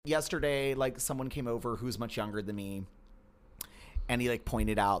yesterday, like, someone came over who's much younger than me, and he, like,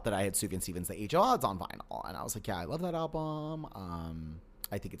 pointed out that I had Sufjan Stevens' The Age of Odds on vinyl. And I was like, yeah, I love that album.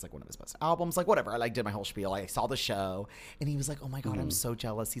 I think it's, like, one of his best albums. Like, whatever. I, like, did my whole spiel. I saw the show. And he was like, oh, my God, I'm so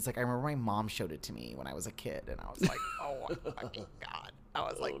jealous. He's like, I remember my mom showed it to me when I was a kid. And I was like, oh, my fucking God. I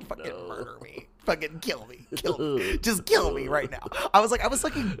was like, fucking murder me. Fucking kill me. Kill me. Just kill me right now. I was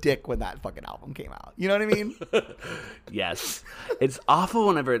sucking dick when that fucking album came out. You know what I mean? Yes. It's awful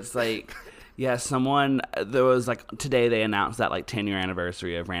whenever it's like, yeah, there was like, today they announced that like 10-year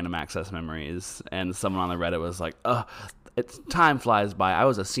anniversary of Random Access Memories. And someone on the Reddit was like, time flies by. I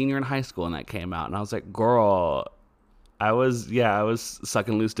was a senior in high school when that came out. And I was like, girl, I was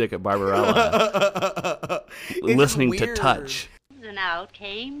sucking loose dick at Barbarella. Listening to Touch. Now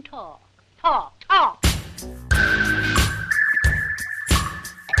tame talk. I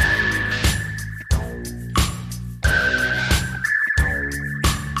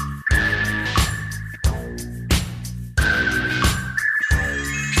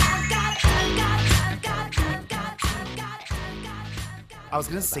was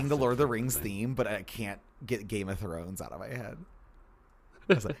going to sing the Lord of the Rings theme, but I can't get Game of Thrones out of my head.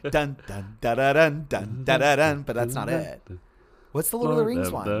 I was like, dun, dun, da, da, dun, dun, da, da, dun, but that's not it. What's the Lord of the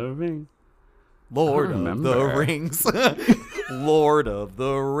Rings one? Lord of the Rings. Lord of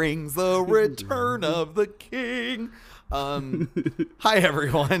the Rings, the Return of the King. Hi,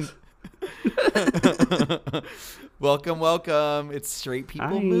 everyone. Welcome. It's Straight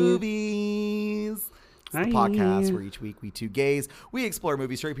People Movies. It's the podcast where each week we two gays, we explore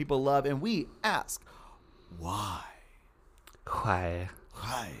movies straight people love, and we ask, why? Why?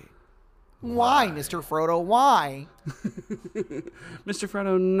 Why, Mr. Frodo? Why? Mr.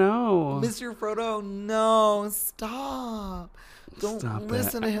 Frodo, no. Mr. Frodo, no. Stop. Don't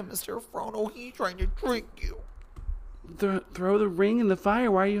listen to him, Mr. Frodo. He's trying to trick you. Throw the ring in the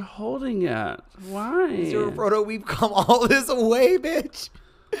fire. Why are you holding it? Why? Mr. Frodo, we've come all this way, bitch.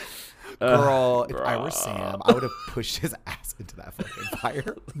 Girl, if I were Sam, I would have pushed his ass into that fucking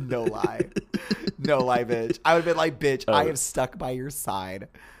fire. No lie. No lie, bitch. I would have been like, bitch, I have stuck by your side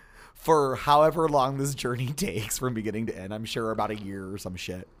for however long this journey takes from beginning to end. I'm sure about a year or some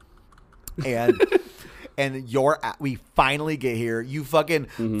shit. And we finally get here. You fucking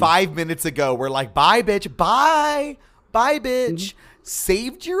 5 minutes ago were like, bye, bitch. Bye, bitch.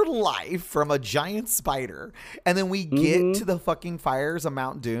 Saved your life from a giant spider. And then we get to the fucking fires of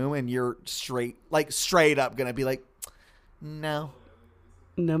Mount Doom, and you're straight up gonna be like, no.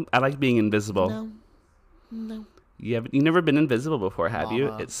 I like being invisible. No. You've never been invisible before, have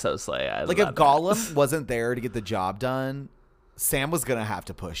you? It's so slay. Like, if Gollum wasn't there to get the job done, Sam was gonna have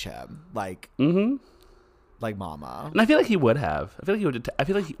to push him. Like mama. And I feel like he would have. I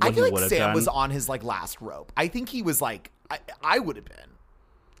feel like Sam was on his like last rope. I think he was like, I would have been.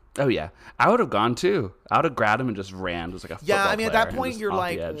 Oh yeah, I would have gone too. I would have grabbed him and just ran. Just like a football yeah. I mean, at that player point, you're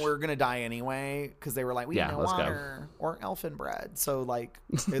like, edge. we're gonna die anyway, because they were like, we need no water or elfin bread, so like,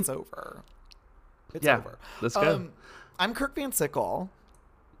 it's over. It's over. Let's go. I'm Kirk Van Sickle.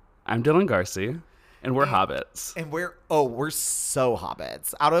 I'm Dylan Garcia, and we're hobbits. And we're so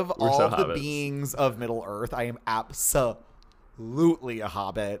hobbits. Out of all the beings of Middle Earth, I am absolutely a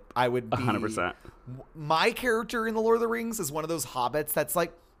hobbit. I would be 100%. My character in The Lord of the Rings is one of those hobbits that's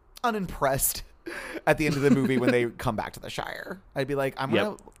like unimpressed at the end of the movie when they come back to the Shire. I'd be like, I'm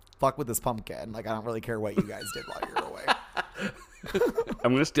gonna fuck with this pumpkin. Like, I don't really care what you guys did while you're away.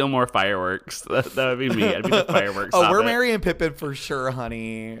 I'm gonna steal more fireworks. That would be me. I'd be the fireworks. We're Merry and Pippin for sure,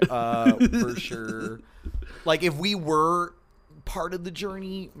 honey. For sure. Like, if we were part of the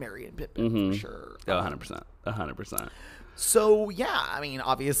journey, Merry and Pippin for sure. 100%. So, yeah, I mean,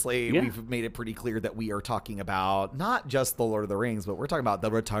 obviously, we've made it pretty clear that we are talking about not just The Lord of the Rings, but we're talking about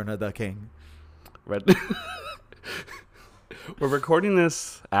The Return of the King. We're recording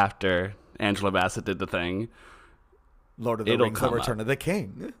this after Angela Bassett did the thing. Lord of the Rings, The Return of the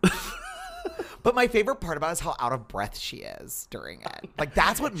King. But my favorite part about it is how out of breath she is during it. Like,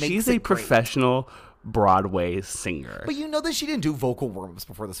 that's what makes She's it a professional Broadway singer. But you know that she didn't do vocal warm-ups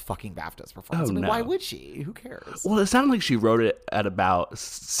before this fucking BAFTAs performance. I mean, why would she? Who cares? Well, it sounded like she wrote it at about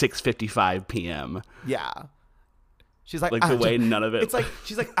 6:55 p.m. Yeah. She's like the way none of it. It's like,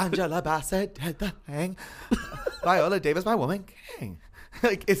 she's like, Angela Bassett did the thing. Viola Davis, my woman king.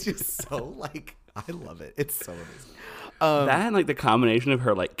 Like, it's just so, like, I love it. It's so amazing. That and like the combination of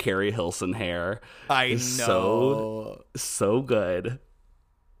her like Carrie Hilson hair is so good.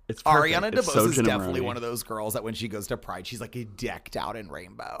 It's perfect. Ariana DeBose is definitely one of those girls that when she goes to Pride, she's like decked out in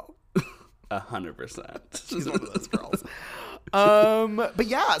rainbow. 100%. She's one of those girls. But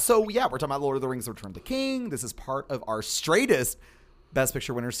yeah, so yeah, we're talking about Lord of the Rings: Return of the King. This is part of our straightest Best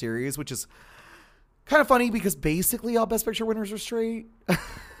Picture winner series, which is kind of funny because basically all Best Picture winners are straight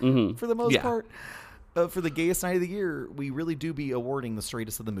for the most part. For the gayest night of the year, we really do be awarding the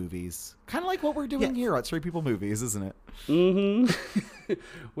straightest of the movies. Kind of like what we're doing here at Straight People Movies, isn't it? Mm-hmm.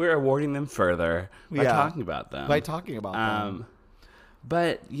 We're awarding them further by talking about them.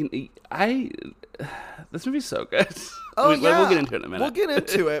 But this movie's so good. Oh, we'll get into it in a minute. We'll get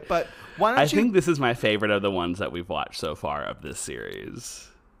into it, but why don't I think this is my favorite of the ones that we've watched so far of this series.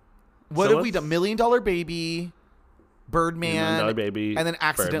 What have we done? $1 Million Baby, Birdman, $1 Million Baby, and then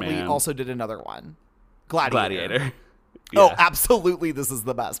accidentally Birdman. Also did another one. Gladiator. Yeah. Oh, absolutely. This is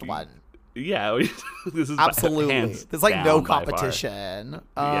the best one. Yeah. This is absolutely. There's like no competition.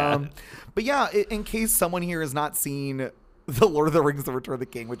 Yeah. But yeah, in case someone here has not seen The Lord of the Rings, The Return of the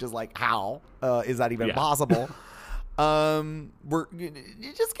King, which is like, how is that even possible? We're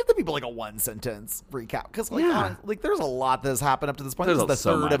just give the people like a one sentence recap because like there's a lot that's happened up to this point. This is the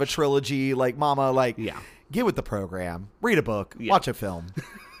third of a trilogy. Like, mama, like get with the program, read a book, watch a film.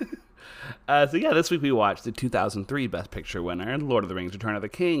 This week we watched the 2003 Best Picture winner, Lord of the Rings: Return of the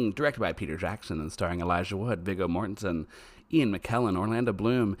King, directed by Peter Jackson and starring Elijah Wood, Viggo Mortensen, Ian McKellen, Orlando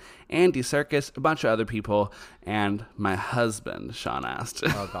Bloom, Andy Serkis, a bunch of other people, and my husband, Sean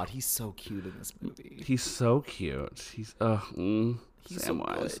Astin. Oh, God, he's so cute in this movie. He's so cute. He's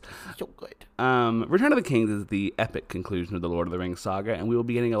Samwise. He's so good. Return of the King is the epic conclusion of the Lord of the Rings saga, and we will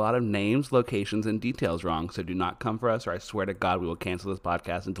be getting a lot of names, locations, and details wrong, so do not come for us, or I swear to God we will cancel this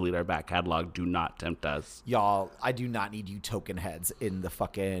podcast and delete our back catalog. Do not tempt us. Y'all, I do not need you token heads in the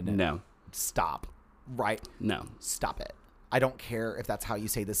fucking... No. Stop. Right? No. Stop it. I don't care if that's how you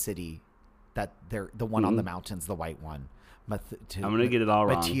say the city, that they're the one on the mountains, the white one. I'm going to get it all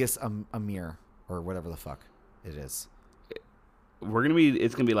wrong. Matthias Amir, or whatever the fuck it is. It's going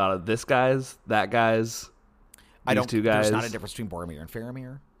to be a lot of this guys, that guys, two guys. There's not a difference between Boromir and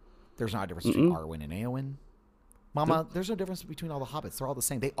Faramir. There's not a difference between Arwen and Eowyn. Mama, there's no difference between all the hobbits. They're all the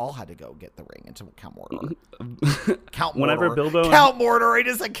same. They all had to go get the ring into Count Mordor. Count Mordor. Whenever Bilbo... Count Mordor. I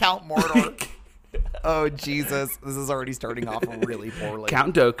just said Count Mordor. Oh, Jesus. This is already starting off really poorly.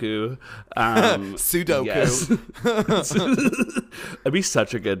 Count Dooku. Sudoku. Yes. It'd be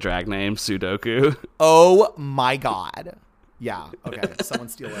such a good drag name, Sudoku. Oh, my God. Yeah. Okay. Someone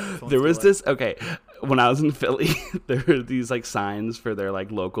steal it. There was this. Okay. When I was in Philly, there were these like signs for their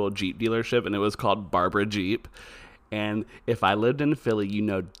like local Jeep dealership, and it was called Barbara Jeep. And if I lived in Philly, you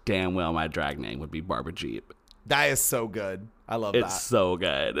know damn well my drag name would be Barbara Jeep. That is so good. I love that. It's so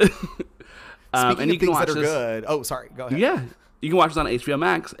good. Speaking of things that are good. Oh, sorry. Go ahead. Yeah. You can watch this on HBO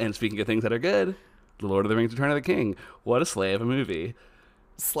Max. And speaking of things that are good, The Lord of the Rings: Return of the King. What a slay of a movie.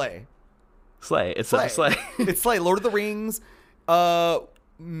 Slay. It's such a slay. It's slay. Lord of the Rings. The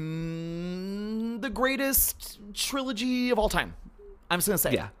greatest trilogy of all time. I'm just going to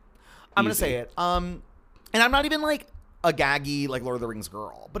say it. I'm going to say it. And I'm not even like a gaggy like Lord of the Rings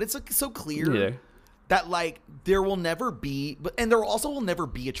girl, but it's like, so clear that like there will never be, and there also will never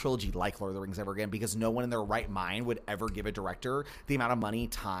be a trilogy like Lord of the Rings ever again, because no one in their right mind would ever give a director the amount of money,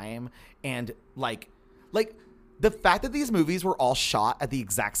 time, and like the fact that these movies were all shot at the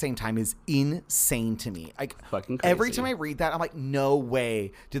exact same time is insane to me. Like, fucking crazy. Every time I read that, I'm like, no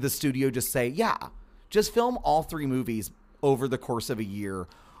way did the studio just say, yeah, just film all 3 movies over the course of a year.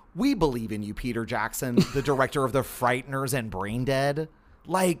 We believe in you, Peter Jackson, the director of The Frighteners and Brain Dead.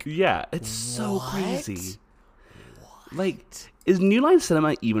 Like, yeah, it's so crazy. Like, is New Line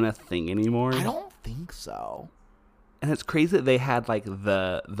Cinema even a thing anymore? I don't think so. And it's crazy that they had like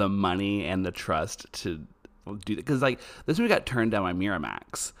the money and the trust to do that, because like this movie got turned down by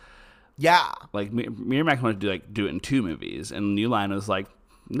Miramax. Yeah, like Miramax wanted to do it in 2 movies, and New Line was like,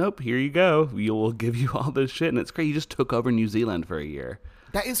 nope, here you go, we'll give you all this shit. And it's crazy, he just took over New Zealand for a year.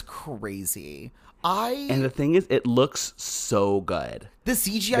 That is crazy. And the thing is, it looks so good. The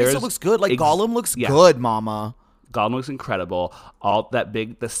CGI still looks good. Like Gollum looks good, mama. Gollum looks incredible.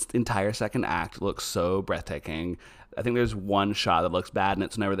 This entire second act looks so breathtaking. I think there's one shot that looks bad, and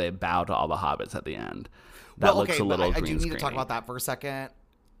it's whenever they bow to all the hobbits at the end. That looks a little green screen. I do need to talk about that for a second.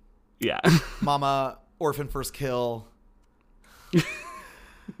 Yeah. Mama, Orphan First Kill.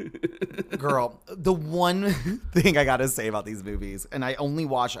 Girl, the one thing I gotta say about these movies, and I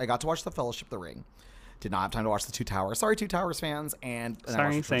got to watch The Fellowship of the Ring. Did not have time to watch The Two Towers. Sorry, Two Towers fans.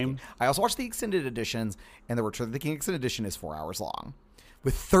 Sorry, same. I also watched the extended editions, and the Return of the King extended edition is 4 hours long,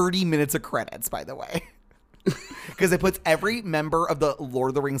 with 30 minutes of credits, by the way. Because it puts every member of the Lord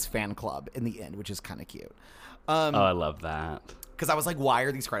of the Rings fan club in the end, which is kind of cute. I love that. Because I was like, why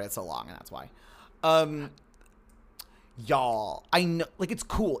are these credits so long? And that's why. Y'all, I know, like, it's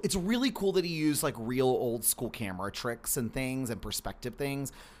cool. It's really cool that he used, like, real old school camera tricks and things and perspective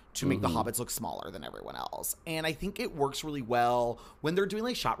things to make the hobbits look smaller than everyone else. And I think it works really well when they're doing,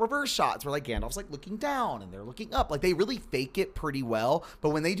 like, shot reverse shots where, like, Gandalf's, like, looking down and they're looking up. Like, they really fake it pretty well. But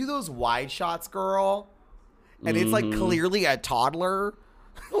when they do those wide shots, girl, and it's, like, clearly a toddler,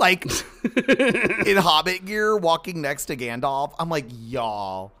 like, in Hobbit gear walking next to Gandalf, I'm like,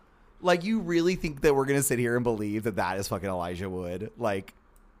 y'all. Like, you really think that we're going to sit here and believe that that is fucking Elijah Wood? Like,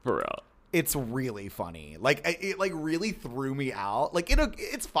 For real. it's really funny. Like, it like really threw me out. Like,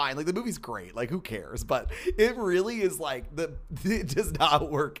 it's fine. Like, the movie's great. Like, who cares? But it really is like it does not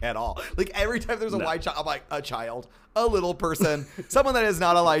work at all. Like, every time there's a wide shot, I'm like, a child, a little person, someone that is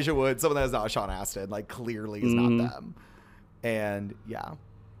not Elijah Wood, someone that is not Sean Astin. Like, clearly is not them. And yeah,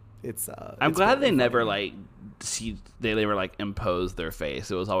 I'm glad they funny. never like they were like impose their face.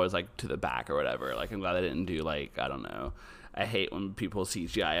 It was always like to the back or whatever. Like, I'm glad they didn't do like, I don't know. I hate when people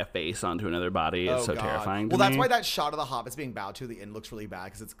CGI a face onto another body. It's so terrifying to me. Well, that's why that shot of the hobbits being bowed to the end looks really bad,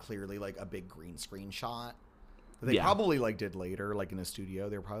 because it's clearly like a big green screen shot. They probably like did later, like in a studio.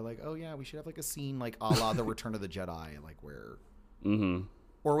 They were probably like, oh yeah, we should have like a scene like a la the Return of the Jedi, like where.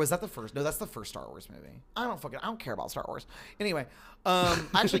 Or was that the first? No, that's the first Star Wars movie. I don't care about Star Wars. Anyway, I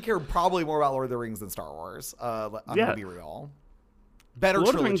actually care probably more about Lord of the Rings than Star Wars. I'm gonna be real. Better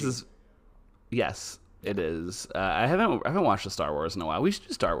Lord trilogy. of the Rings is, yes, it is. I haven't watched the Star Wars in a while. We should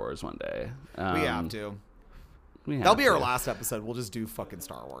do Star Wars one day. We have to. We have That'll be to. our last episode. We'll just do fucking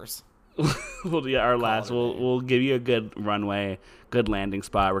Star Wars. We'll do our last. We'll give you a good runway, good landing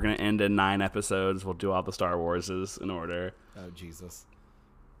spot. We're gonna end in 9 episodes. We'll do all the Star Warses in order. Oh Jesus.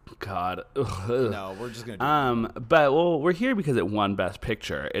 God. No, we're just gonna do but we're here because it won Best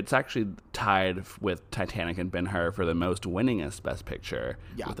Picture. It's actually tied with Titanic and Ben-Hur for the most winningest Best Picture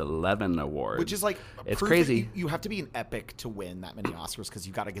with 11 awards. which is like it's proof crazy. that you have to be an epic to win that many Oscars, because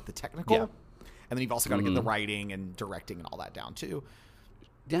you got to get the technical, and then you've also got to get the writing and directing and all that down too.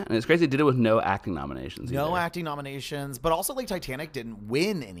 Yeah, and it's crazy. They did it with no acting nominations. No either. acting nominations, but also like Titanic didn't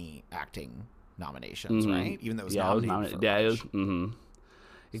win any acting nominations, right? Even though it was nominated. It was.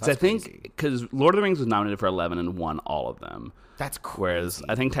 Because I think because Lord of the Rings was nominated for 11 and won all of them. That's crazy. Whereas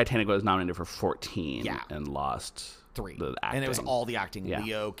I think Titanic was nominated for 14 and lost 3. The acting. And it was all the acting. Yeah.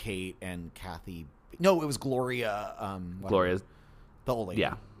 Leo, Kate, and Kathy. No, it was Gloria. Gloria's. The old lady.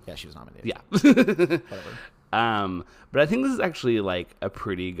 Yeah. Yeah, she was nominated. Yeah. Whatever. But I think this is actually like a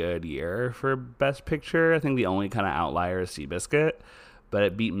pretty good year for Best Picture. I think the only kind of outlier is Seabiscuit, but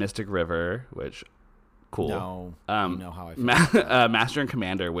it beat Mystic River, which cool. No, you know how I feel. Master and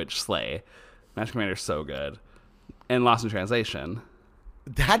Commander, which slay. Master and Commander is so good, and Lost in Translation.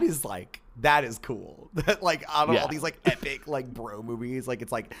 That is cool. That like out of all these like epic like bro movies, like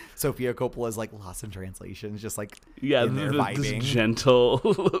it's like Sofia Coppola's like Lost in Translation, just like in there this vibing. gentle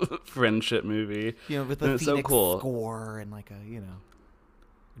friendship movie. You know, with the Phoenix so cool. score and like a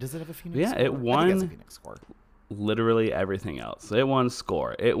does it have a Phoenix? Yeah, score? it won. I think it has a Phoenix score. Literally everything else. It won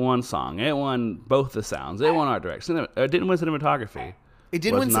score. It won song. It won both the sounds. It won art direction. It didn't win cinematography. It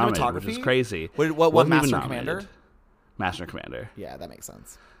didn't win Nominated, cinematography, which is crazy. What Wasn't Master even and Commander? nominated. Master and Commander. Yeah, that makes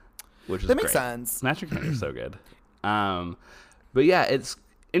sense. Which is That makes great. sense. Master and Commander is so good. But yeah, it's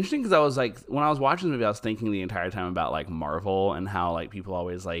interesting because I was like, when I was watching the movie, I was thinking the entire time about like Marvel and how like people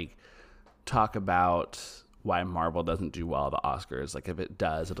always like talk about why Marvel doesn't do well at the Oscars. Like if it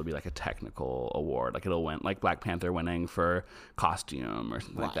does, it'll be like a technical award. Like it'll win, like Black Panther winning for costume or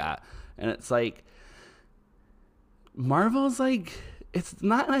something like that. And it's like Marvel's like, it's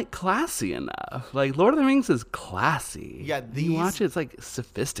not like classy enough. Like Lord of the Rings is classy. Yeah, you watch it, it's like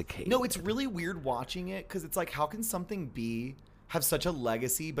sophisticated. No, it's really weird watching it because it's like, how can something have such a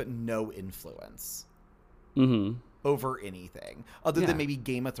legacy but no influence over anything other than maybe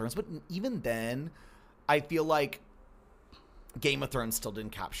Game of Thrones? But even then, I feel like Game of Thrones still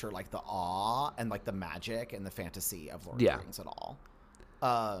didn't capture like the awe and like the magic and the fantasy of Lord of the Rings at all.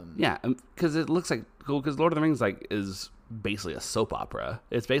 Yeah, because it looks like cool. Because Lord of the Rings like is basically a soap opera.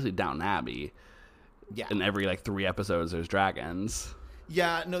 It's basically Downton Abbey. Yeah, in every like 3 episodes, there's dragons.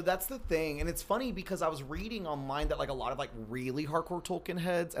 Yeah, no, that's the thing. And it's funny because I was reading online that like a lot of like really hardcore Tolkien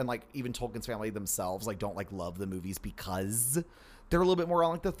heads and like even Tolkien's family themselves like don't like love the movies because they're a little bit more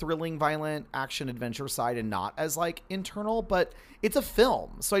on like the thrilling, violent action adventure side and not as like internal, but it's a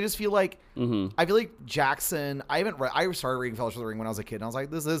film. So I just feel like I feel like Jackson, I started reading Fellowship of the Ring when I was a kid and I was like,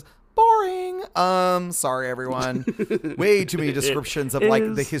 this is boring. Sorry everyone. Way too many descriptions of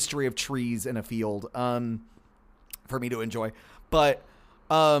like the history of trees in a field for me to enjoy. But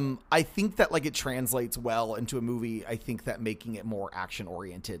I think that like it translates well into a movie. I think that making it more action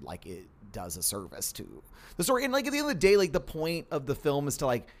oriented, like it does a service to the story. And like at the end of the day, like the point of the film is to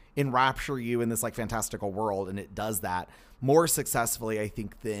like enrapture you in this like fantastical world, and it does that more successfully, I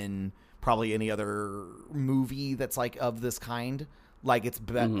think, than probably any other movie that's like of this kind. Like it's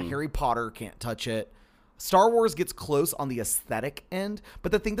Harry Potter can't touch it. Star Wars gets close on the aesthetic end,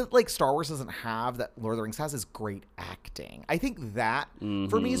 but the thing that like Star Wars doesn't have that Lord of the Rings has is great acting. I think that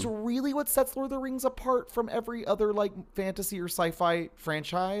for me is really what sets Lord of the Rings apart from every other like fantasy or sci-fi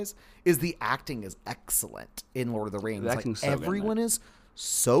franchise is the acting is excellent in Lord of the Rings. Like everyone is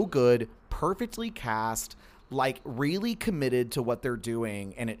so good, perfectly cast, like really committed to what they're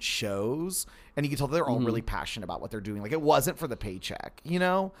doing, and it shows. And you can tell they're all really passionate about what they're doing. Like it wasn't for the paycheck, you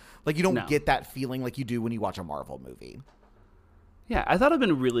know? Like you don't get that feeling like you do when you watch a Marvel movie. Yeah, I thought it'd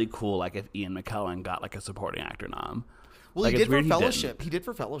been really cool like if Ian McKellen got like a supporting actor nom. Well, like, he did for Fellowship. He did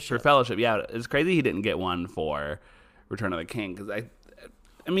for Fellowship. For Fellowship, yeah. It's crazy he didn't get one for Return of the King because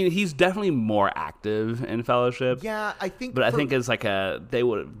I mean, he's definitely more active in Fellowship. Yeah, I think. But I think it's like they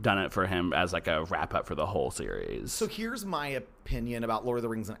would have done it for him as like a wrap up for the whole series. So here's my opinion about Lord of the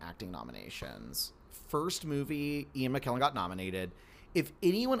Rings and acting nominations. First movie, Ian McKellen got nominated. If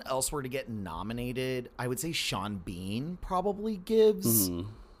anyone else were to get nominated, I would say Sean Bean probably gives.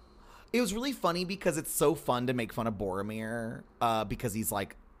 It was really funny because it's so fun to make fun of Boromir because he's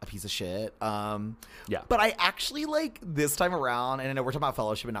like a piece of shit. Yeah. But I actually like this time around, and I know we're talking about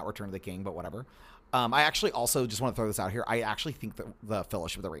Fellowship and not Return of the King, but whatever. I actually also just want to throw this out here. I actually think that the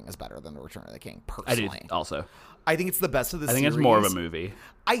Fellowship of the Ring is better than the Return of the King, personally. I do also. I think it's the best of the series. I think it's more of a movie.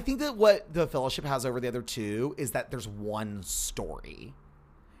 I think that what the Fellowship has over the other two is that there's one story.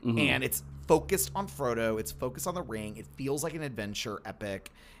 And it's focused on Frodo. It's focused on the ring. It feels like an adventure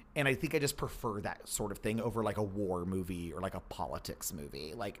epic. And I think I just prefer that sort of thing over like a war movie or like a politics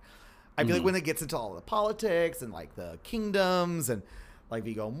movie. Like, I feel like when it gets into all the politics and like the kingdoms and like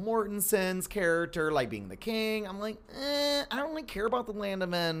Viggo Mortensen's character, like being the king, I'm like, I don't really care about the Land of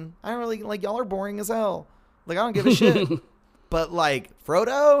Men. I don't really, like, y'all are boring as hell. Like, I don't give a shit. But like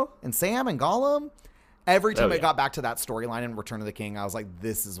Frodo and Sam and Gollum, every time I got back to that storyline in Return of the King, I was like,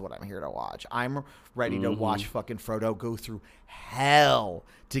 this is what I'm here to watch. I'm ready to watch fucking Frodo go through hell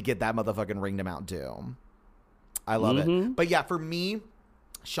to get that motherfucking ring to Mount Doom. I love it. But yeah, for me,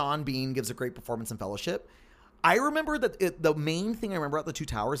 Sean Bean gives a great performance in Fellowship. I remember that the main thing I remember about the Two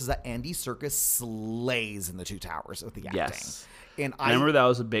Towers is that Andy Serkis slays in the Two Towers with the acting. Yes. And I remember that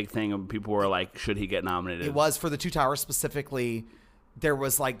was a big thing, and people were like, should he get nominated? It was for the Two Towers specifically. There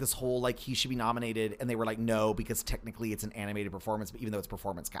was like this whole like he should be nominated, and they were like no, because technically it's an animated performance, but even though it's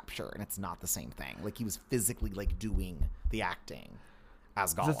performance capture and it's not the same thing. Like he was physically like doing the acting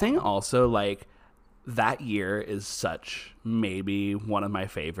as Gollum. The thing also, like, that year is such maybe one of my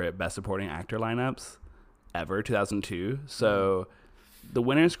favorite best supporting actor lineups ever, 2002. So the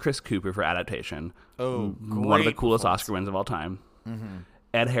winner is Chris Cooper for adaptation. Oh, one of the coolest Oscar wins of all time.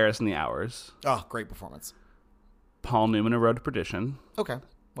 Ed Harris in The Hours. Oh, great performance. Paul Newman in Road to Perdition. Okay,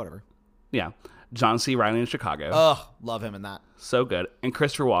 whatever. Yeah. John C. Reilly in Chicago. Oh, love him in that. So good. And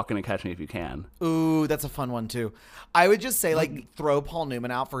Christopher Walken in Catch Me If You Can. Ooh, that's a fun one too. I would just say like throw Paul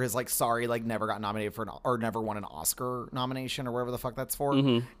Newman out for his like never got nominated for or never won an Oscar nomination or whatever the fuck that's for,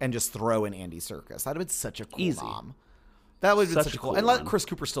 and just throw in Andy Serkis. That'd have been such a cool nom. That would have been such a cool and let Chris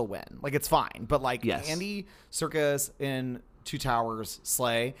Cooper still win. Like it's fine, but like Andy Serkis in Two Towers,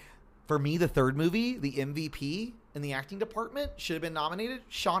 slay. For me, the third movie, the MVP in the acting department should have been nominated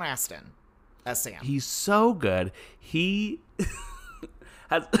Sean Astin as Sam. He's so good. He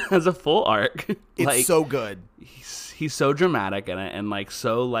has a full arc. It's like, so good. He's so dramatic in it, and like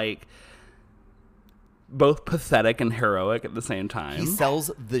so like both pathetic and heroic at the same time. He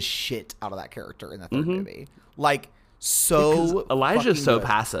sells the shit out of that character in the third movie. Like so. Because Elijah's so good.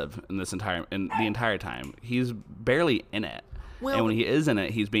 passive in the entire time. He's barely in it. Well, and when he is in it,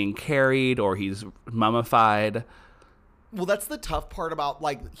 he's being carried or he's mummified. Well, that's the tough part about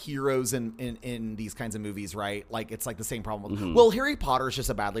like heroes in these kinds of movies, right? Like it's like the same problem. With, well, Harry Potter is just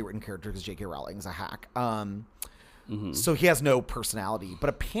a badly written character because J.K. Rowling's a hack. So he has no personality.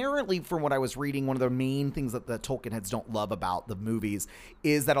 But apparently, from what I was reading, one of the main things that the Tolkien heads don't love about the movies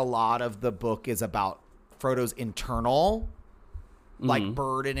is that a lot of the book is about Frodo's internal like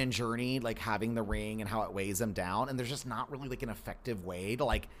burden and journey, like having the ring and how it weighs him down. And there's just not really like an effective way to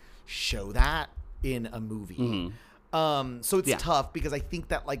like show that in a movie. So it's tough because I think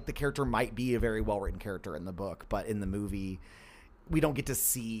that like the character might be a very well-written character in the book, but in the movie we don't get to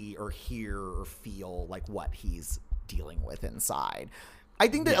see or hear or feel like what he's dealing with inside. I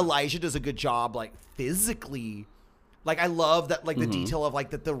think that Elijah does a good job like physically. Like I love that like the detail of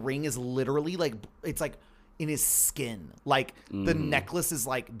like that the ring is literally like it's like in his skin. Like the necklace is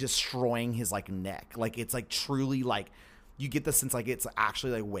like destroying his like neck. Like it's like truly like you get the sense like it's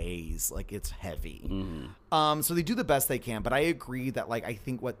actually like weighs, like it's heavy. So they do the best they can, but I agree that like I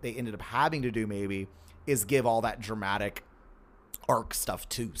think what they ended up having to do maybe is give all that dramatic arc stuff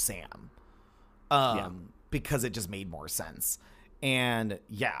to Sam. Because it just made more sense. And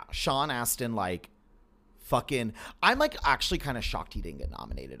yeah, Sean Astin, like fucking, I'm like actually kind of shocked he didn't get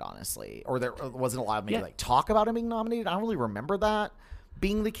nominated, honestly, or there wasn't a lot of maybe like talk about him being nominated. I don't really remember that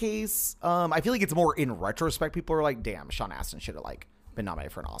being the case. I feel like it's more in retrospect. People are like, damn, Sean Astin should have like been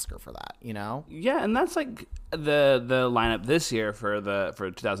nominated for an Oscar for that, you know? Yeah, and that's like the lineup this year for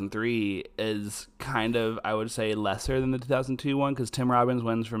 2003 is kind of, I would say, lesser than the 2002 one because Tim Robbins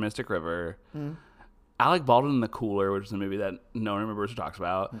wins for Mystic River. Alec Baldwin in The Cooler, which is a movie that no one remembers or talks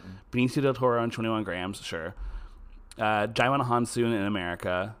about. Benicio del Toro in 21 Grams, sure. Jaiwan Hansun in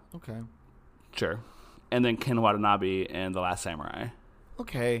America. Okay. Sure. And then Ken Watanabe in The Last Samurai.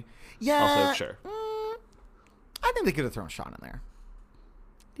 Okay. Yeah. Also, sure. I think they could have thrown Sean in there.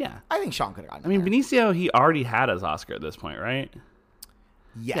 Yeah. I think Sean could have gotten I mean, there. Benicio, he already had his Oscar at this point, right?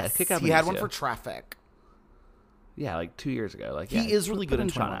 Yes. kick out He had one Benicio. for Traffic. Yeah, like 2 years ago. Like He is really good in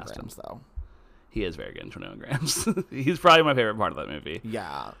Sean 21 Astin. Grams, though. He is very good in 21 Grams. He's probably my favorite part of that movie.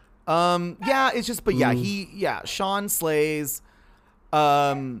 Yeah. It's just, but yeah, Sean slays.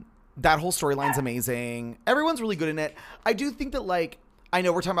 That whole storyline's amazing. Everyone's really good in it. I do think that, like, I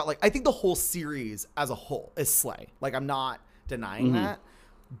know we're talking about, like, I think the whole series as a whole is slay. Like, I'm not denying that.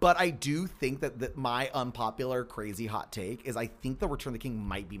 But I do think that my unpopular, crazy hot take is I think The Return of the King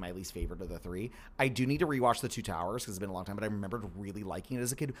might be my least favorite of the three. I do need to rewatch The Two Towers because it's been a long time, but I remembered really liking it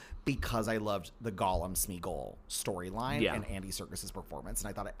as a kid because I loved the Gollum Smeagol storyline and Andy Serkis's performance, and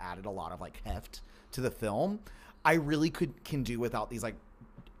I thought it added a lot of like heft to the film. I really can do without these like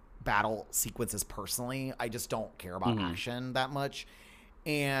battle sequences personally. I just don't care about action that much,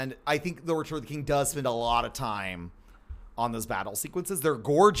 and I think The Return of the King does spend a lot of time on those battle sequences. They're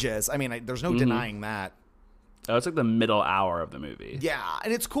gorgeous. I mean, there's no denying that. Oh, it's like the middle hour of the movie. Yeah,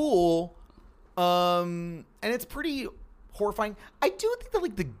 and it's cool. And it's pretty horrifying. I do think that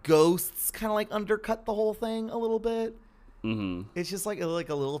like the ghosts kind of like undercut the whole thing a little bit. It's just like a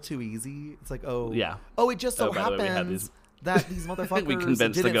little too easy. It's like, it just so by the way, we had happens that these motherfuckers we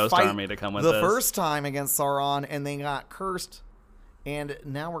convinced the didn't ghost fight army to come with the us. first time against Sauron, and they got cursed. And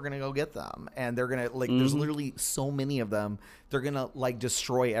now we're gonna go get them, and they're gonna like. There's literally so many of them. They're gonna like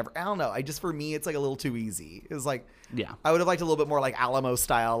destroy every. I don't know. For me, it's like a little too easy. It was like, I would have liked a little bit more like Alamo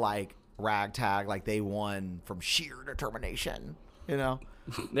style, like ragtag, like they won from sheer determination. You know,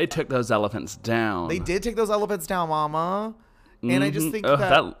 They took those elephants down. they did take those elephants down, Mama. And I just think that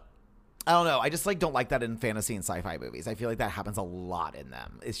I don't know. I just like don't like that in fantasy and sci-fi movies. I feel like that happens a lot in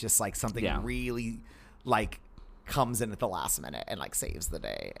them. It's just like something really like comes in at the last minute and like saves the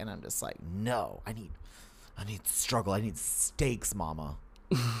day, and I'm just like, no, I need struggle. I need stakes, Mama.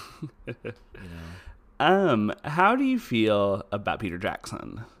 How do you feel about Peter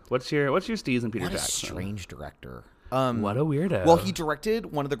Jackson? What's your steez in Peter What a Jackson? strange director. What a weirdo. Well, he directed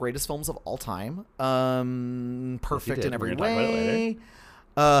one of the greatest films of all time. Perfect in every We're gonna talk about it way.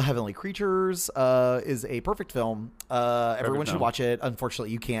 later. Heavenly Creatures is a perfect film. Everyone should watch it.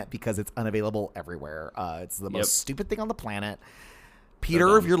 Unfortunately, you can't because it's unavailable everywhere. It's the most stupid thing on the planet.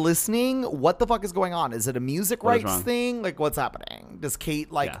 Peter, if you're listening, what the fuck is going on? Is it a music rights thing? Like, what's happening? Does Kate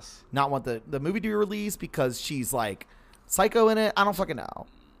not want the movie to be released because she's like psycho in it? I don't fucking know.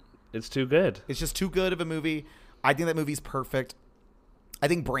 It's too good. It's just too good of a movie. I think that movie's perfect. I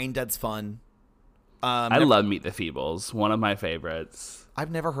think Brain Dead's fun. I love Meet the Feebles. One of my favorites.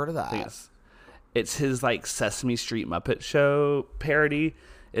 I've never heard of that. It's his like Sesame Street Muppet Show parody.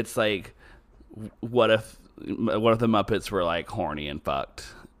 It's like, what if the Muppets were like horny and fucked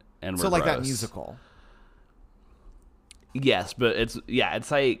and were like that gross? musical. Yes, but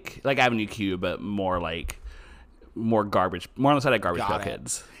it's like Avenue Q, but more garbage, more on the side of Garbage Pail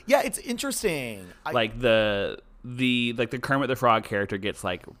Kids. Yeah, it's interesting. Like the Kermit the Frog character gets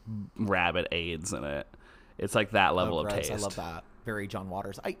like rabbit AIDS in it. It's like that level of taste. I love that. Very John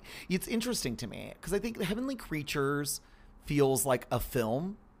Waters. It's interesting to me because I think Heavenly Creatures feels like a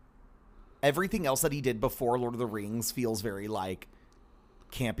film. Everything else that he did before Lord of the Rings feels very like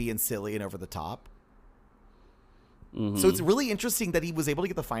campy and silly and over the top. So it's really interesting that he was able to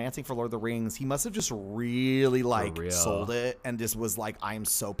get the financing for Lord of the Rings. He must have just really sold it and just was like, I'm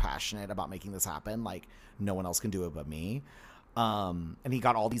so passionate about making this happen. Like no one else can do it but me. And he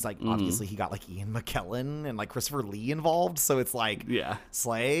got all these, like, obviously he got, like, Ian McKellen and, like, Christopher Lee involved. So it's like,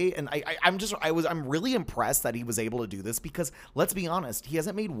 slay. And I'm really impressed that he was able to do this because, let's be honest, he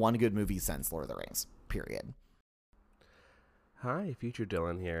hasn't made one good movie since Lord of the Rings, period. Hi, Future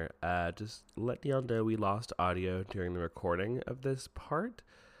Dylan here. Just letting y'all know we lost audio during the recording of this part.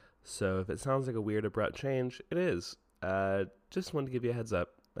 So if it sounds like a weird abrupt change, it is. Just wanted to give you a heads up.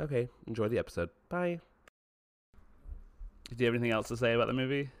 Okay, enjoy the episode. Bye. Do you have anything else to say about the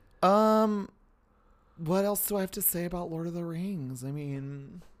movie? What else do I have to say about Lord of the Rings? I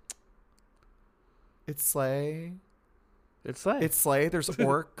mean, it's slay. It's slay. There's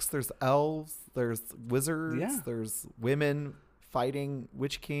orcs, there's elves, there's wizards, there's women fighting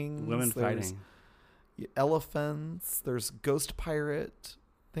witch kings. There's elephants. There's ghost pirate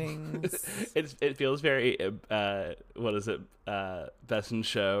things. It feels very what is it? Best in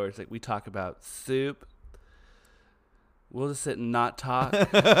Show, where it's like we talk about soup. We'll just sit and not talk.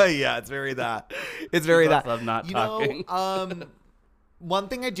 Yeah, it's very that. It's very that. Love not talking. One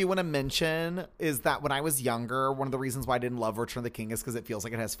thing I do want to mention is that when I was younger, one of the reasons why I didn't love Return of the King is because it feels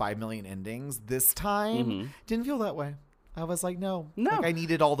like it has 5 million endings. This time, didn't feel that way. I was like, no. Like, I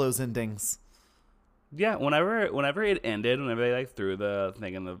needed all those endings. Yeah, whenever it ended, whenever they like threw the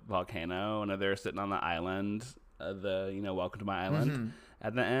thing in the volcano, whenever they were sitting on the island, welcome to my island,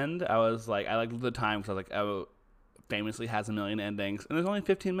 at the end, I was like, I liked the time because I was like, oh, famously has 1 million endings, and there's only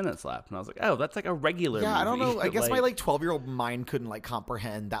 15 minutes left, and I was like, oh, that's like a regular movie. I don't know. I guess my 12-year-old mind couldn't like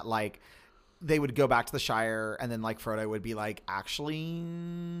comprehend that like they would go back to the Shire, and then like Frodo would be like, actually,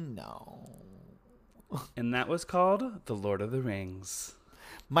 no. And that was called The Lord of the Rings.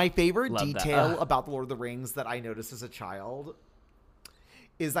 My favorite detail about The Lord of the Rings that I noticed as a child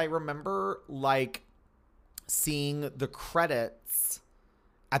is I remember like seeing the credits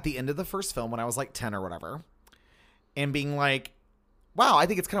at the end of the first film when I was like 10 or whatever, and being like, wow, I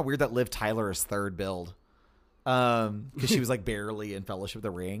think it's kind of weird that Liv Tyler is third build. Because she was like barely in Fellowship of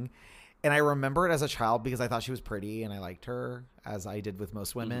the Ring. And I remember it as a child because I thought she was pretty and I liked her, as I did with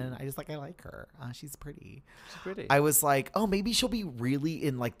most women. I like her. She's pretty. I was like, oh, maybe she'll be really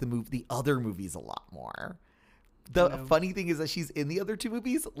in like the other movies a lot more. The funny thing is that she's in the other 2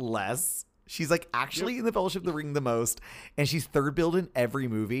 movies less. She's like actually in the Fellowship of the Ring the most, and she's third build in every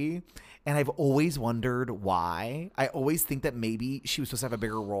movie. And I've always wondered why. I always think that maybe she was supposed to have a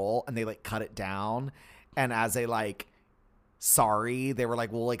bigger role and they like cut it down. And as a like, sorry, they were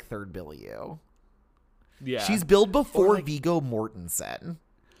like, we'll like third bill you. Yeah. She's billed before like, Viggo Mortensen.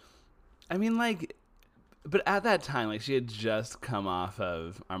 I mean, like, but at that time, like she had just come off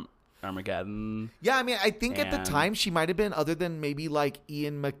of Armageddon. Yeah, I mean, I think at the time she might have been, other than maybe like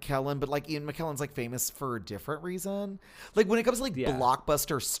Ian McKellen, but like Ian McKellen's like famous for a different reason. Like when it comes to like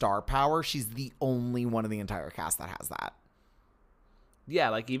blockbuster star power, she's the only one in the entire cast that has that. Yeah,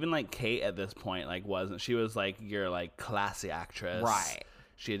 like even like Kate at this point, like she was like your like classy actress, right?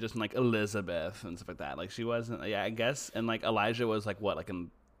 She had just been like Elizabeth and stuff like that. Like she wasn't, I guess, and like Elijah was like what, like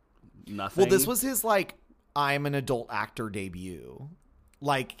in nothing. Well, this was his like I'm an adult actor debut.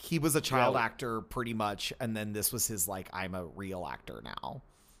 Like he was a child actor pretty much, and then this was his like I'm a real actor now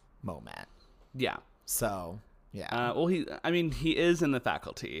moment. Yeah. So yeah. Well, he is in The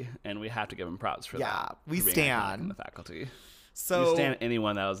Faculty, and we have to give him props for that. Yeah, we stand in The Faculty. So you stand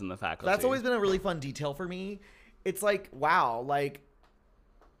anyone that was in The Faculty. That's always been a really fun detail for me. It's like, wow, like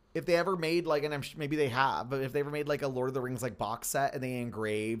if they ever made like, and maybe they have, but if they ever made like a Lord of the Rings like box set and they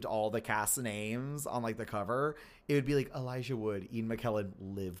engraved all the cast names on like the cover, it would be like Elijah Wood, Ian McKellen,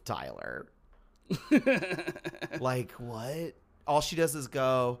 Liv Tyler. Like what? All she does is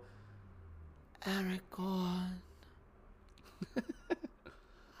go, Aragorn.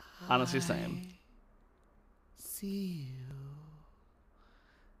 Honestly, same. See you.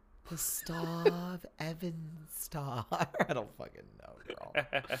 The star of Evanstar. I don't fucking know, girl.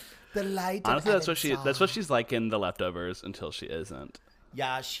 The light. Honestly, that's what she's like in The Leftovers until she isn't.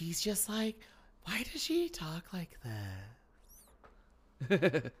 Yeah, she's just like, why does she talk like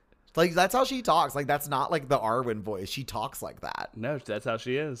this? Like that's how she talks. Like that's not like the Arwen voice. She talks like that. No, that's how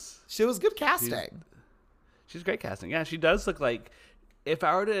she is. She was good casting. She's great casting. Yeah, she does look like. If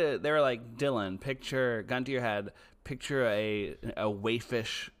I were to, they were like, Dylan, gun to your head, picture a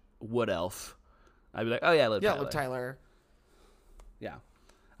waifish wood elf. I'd be like, oh yeah, Liv Tyler. Yeah,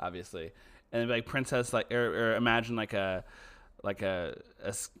 obviously. And it'd be like princess, like, or imagine like a, I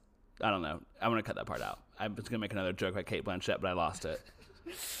don't know. I'm gonna cut that part out. I was gonna make another joke about Cate Blanchett, but I lost it.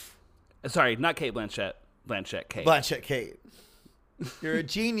 Sorry, not Cate Blanchett. Blanchett Kate. Blanchett Kate. You're a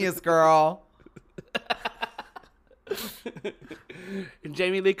genius, girl.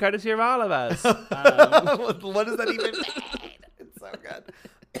 Jamie Lee Curtis here for all of us. What does that even mean?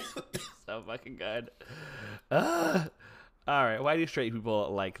 So fucking good. All right. Why do straight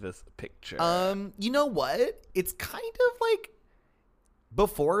people like this picture? You know what? It's kind of like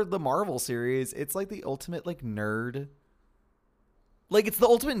before the Marvel series. It's like the ultimate like nerd. Like it's the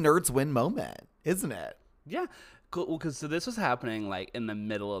ultimate nerds win moment, isn't it? Yeah. Cool. Well, because so this was happening like in the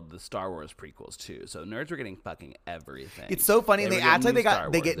middle of the Star Wars prequels too. So nerds were getting fucking everything. It's so funny. They act like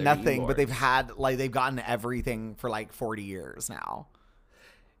they get nothing, but they've gotten everything for like 40 years now.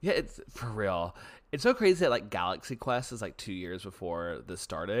 Yeah, it's for real. It's so crazy that like Galaxy Quest is like 2 years before this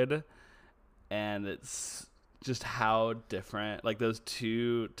started, and it's just how different like those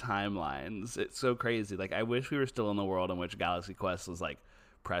two timelines. It's so crazy. Like I wish we were still in the world in which Galaxy Quest was like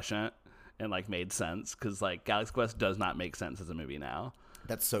prescient and like made sense, because like Galaxy Quest does not make sense as a movie now.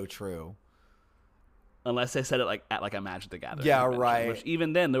 That's so true. Unless they said it like at like a Magic the Gathering. Yeah, convention, right. Which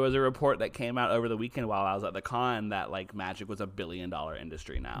even then there was a report that came out over the weekend while I was at the con that like Magic was $1 billion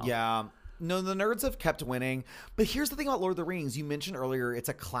industry now. Yeah. No, the nerds have kept winning. But here's the thing about Lord of the Rings. You mentioned earlier it's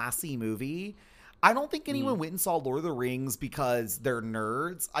a classy movie. I don't think anyone went and saw Lord of the Rings because they're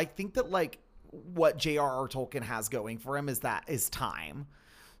nerds. I think that like what J.R.R. Tolkien has going for him is time.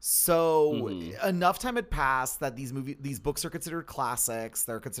 So enough time had passed that these books are considered classics.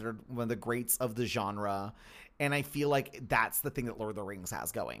 They're considered one of the greats of the genre. And I feel like that's the thing that Lord of the Rings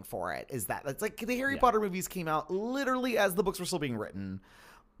has going for it, is that it's like the Harry Potter movies came out literally as the books were still being written.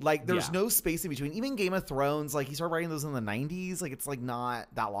 Like there's no space in between. Even Game of Thrones, like he started writing those in the 90s. Like it's like not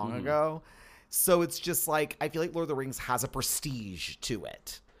that long ago. So it's just like, I feel like Lord of the Rings has a prestige to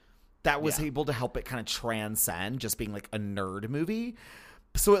it that was able to help it kind of transcend just being like a nerd movie.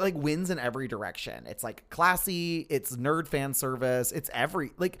 So it like wins in every direction. It's like classy, it's nerd fan service, it's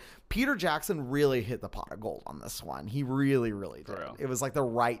like Peter Jackson really hit the pot of gold on this one. He really, really did. It was like the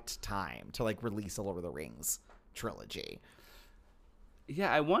right time to like release a Lord of the Rings trilogy. Yeah,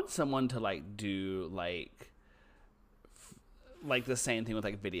 I want someone to like do like the same thing with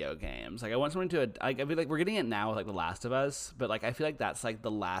like video games. Like I want someone to I feel like we're getting it now with like The Last of Us, but like I feel like that's like the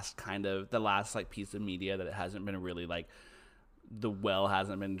last like piece of media that it hasn't been really like the well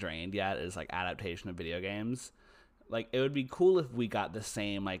hasn't been drained yet is like adaptation of video games. Like it would be cool if we got the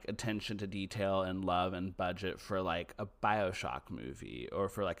same like attention to detail and love and budget for like a BioShock movie, or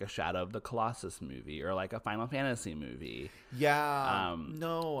for like a Shadow of the Colossus movie, or like a Final Fantasy movie. Yeah.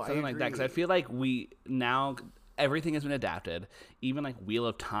 Something like that. Because I feel like everything has been adapted. Even like Wheel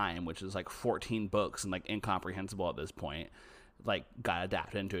of Time, which is like 14 books and like incomprehensible at this point, like got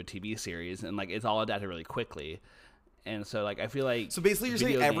adapted into a TV series, and like it's all adapted really quickly. And so like I feel like so basically you're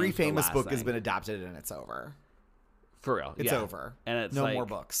saying every famous book has been adapted and it's over. For real. It's over. And it's no like, more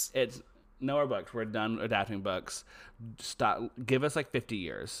books. It's no more books. We're done adapting books. Stop. Give us like 50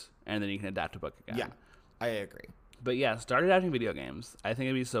 years and then you can adapt a book again. Yeah, I agree. But yeah, start adapting video games. I think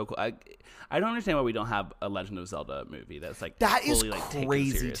it'd be so cool. I don't understand why we don't have a Legend of Zelda movie that's like that fully, is like,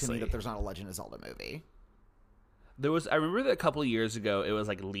 crazy to me that there's not a Legend of Zelda movie. I remember that a couple of years ago it was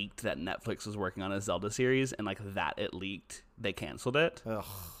like leaked that Netflix was working on a Zelda series, and like that it leaked, they canceled it. Ugh.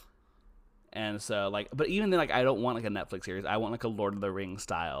 And so like, but even then, like I don't want like a Netflix series. I want like a Lord of the Rings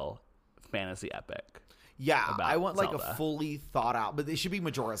style fantasy epic. Yeah, I want like Zelda. a fully thought out, but it should be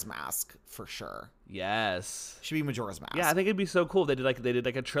Majora's Mask for sure. Yes, should be Majora's Mask. Yeah, I think it'd be so cool. They did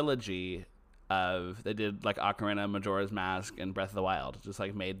like a trilogy they did like Ocarina, Majora's Mask, and Breath of the Wild. Just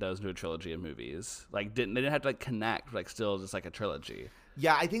like made those into a trilogy of movies. Like they didn't have to like connect, like still just like a trilogy.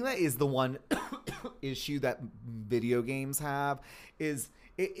 Yeah, I think that is the one issue that video games have is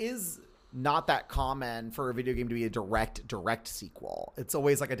it is not that common for a video game to be a direct sequel. It's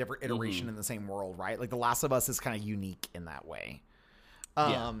always like a different iteration in the same world, right? Like The Last of Us is kind of unique in that way.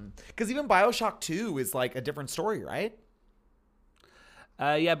 Because even BioShock 2 is like a different story, right?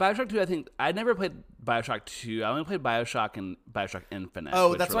 Yeah, BioShock 2, I think I never played BioShock 2. I only played BioShock and BioShock Infinite.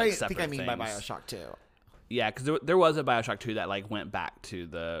 Oh, that's what like I think I mean things. by BioShock 2. Yeah, because there was a BioShock 2 that like went back to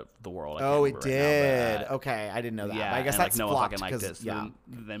the world. Oh, it did. Now, but, okay, I didn't know that. Yeah, but I guess and, that's like, no one fucking liked it.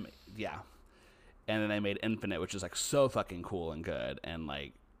 Yeah. And then they made Infinite, which is like so fucking cool and good, and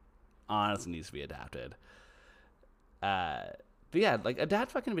like honestly needs to be adapted. But yeah, like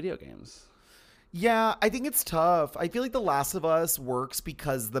adapt fucking video games. Yeah, I think it's tough. I feel like The Last of Us works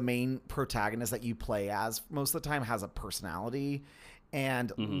because the main protagonist that you play as most of the time has a personality.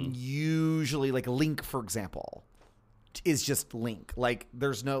 And usually, like Link, for example, is just Link. Like,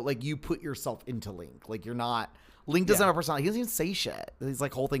 there's no, like, you put yourself into Link. Like, you're not, Link doesn't have a personality. He doesn't even say shit. His,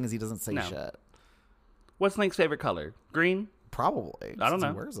 like, whole thing is he doesn't say shit. What's Link's favorite color? Green? Probably. I don't know.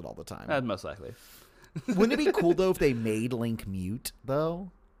 He wears it all the time. Most likely. Wouldn't it be cool, though, if they made Link mute,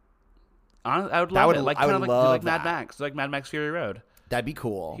 though? I would love it. Like, I would love like that. Mad Max. Like Mad Max Fury Road. That'd be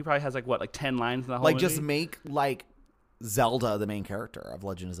cool. He probably has like 10 lines in the whole Like movie? just make like Zelda the main character of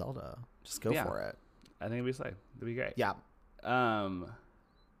Legend of Zelda. Just go Yeah. for it. I think it'd be sick. It'd be great. Yeah.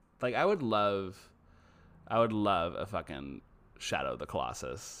 Like I would love a fucking Shadow of the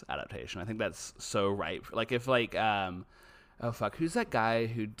Colossus adaptation. I think that's so ripe. Like if like oh fuck, who's that guy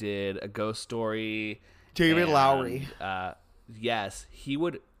who did A Ghost Story? David and, Lowery. Yes, he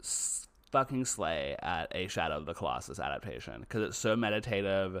would fucking slay at a Shadow of the Colossus adaptation because it's so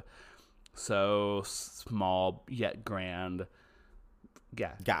meditative, so small yet grand.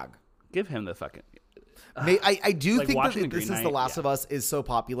 Yeah, Gag. give him the fucking. I do Like think watching that The this Green is The Knight, Last yeah. of Us is so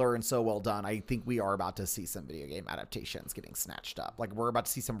popular and so well done. I think we are about to see some video game adaptations getting snatched up. Like we're about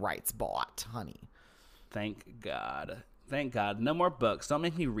to see some rights bought, honey. Thank God. Thank God. No more books. Don't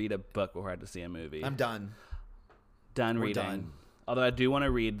make me read a book before I have to see a movie. I'm done. done we're reading. done. Although I do want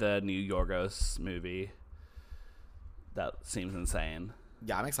to read the new Yorgos movie. That seems insane.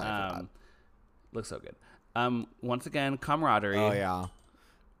 Yeah, I'm excited for that. Looks so good. Once again, camaraderie. Oh yeah.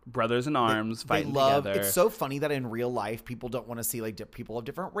 Brothers in arms fighting together. It's so funny that in real life people don't want to see like people of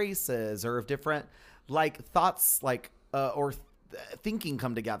different races or of different like thoughts like thinking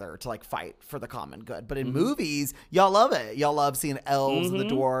come together to like fight for the common good. But in movies, y'all love it. Y'all love seeing elves and the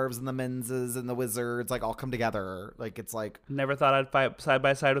dwarves and the menses and the wizards like all come together. Like it's like Never thought I'd fight side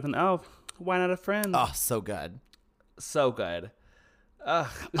by side with an elf. Why not a friend? oh, so good. So good. Ugh.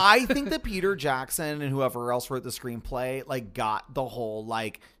 I think that Peter Jackson and whoever else wrote the screenplay like got the whole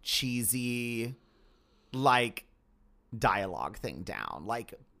like cheesy like dialogue thing down.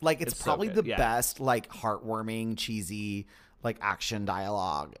 Like it's so probably good, the yeah. best like heartwarming cheesy like action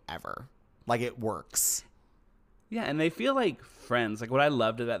dialogue ever. Like it works. Yeah, and they feel like friends. Like what I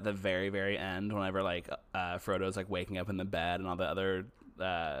loved is at the very, very end, whenever like Frodo's like waking up in the bed, and all the other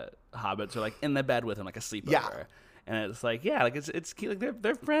hobbits are like in the bed with him, like a sleepover. Yeah. And it's like, yeah, like it's cute. Like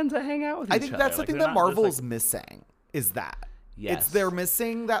they're friends that hang out with each I other. think that's the Like, thing they're that not just, Marvel's like- missing is that. Yes. It's they're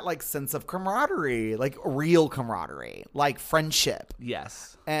missing that like sense of camaraderie, like real camaraderie, like friendship.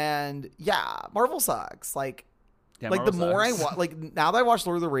 Yes. And yeah, Marvel sucks. Like Yeah, like the Marvel more I sucks. watch, like now that I watch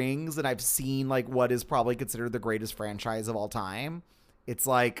Lord of the Rings and I've seen like what is probably considered the greatest franchise of all time, it's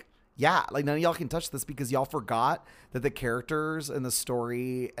like, yeah, like none of y'all can touch this because y'all forgot that the characters and the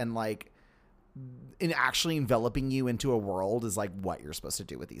story and like in actually enveloping you into a world is like what you're supposed to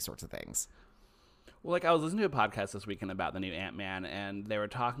do with these sorts of things. Well, like I was listening to a podcast this weekend about the new Ant-Man, and they were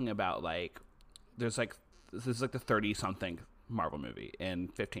talking about like there's like this is like the 30-something Marvel movie in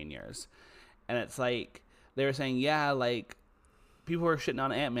 15 years, and it's like they were saying, yeah, like people are shitting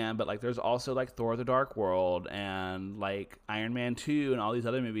on Ant-Man, but like there's also like Thor: The Dark World and like Iron Man 2 and all these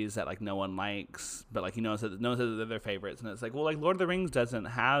other movies that like no one likes, but like no one says that they're their favorites, and it's like, well, like Lord of the Rings doesn't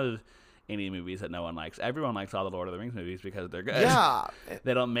have any movies that no one likes. Everyone likes all the Lord of the Rings movies because they're good. Yeah.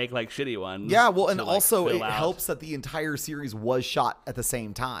 They don't make like shitty ones. Yeah, well, and to, like, also fill it out. helps that the entire series was shot at the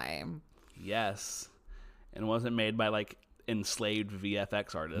same time. Yes. And wasn't made by like enslaved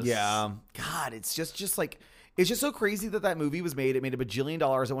VFX artists. Yeah. God, it's just like it's just so crazy that movie was made. It made $1 bajillion.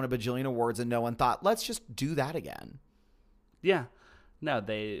 It won $1 bajillion awards, and no one thought, let's just do that again. Yeah. No,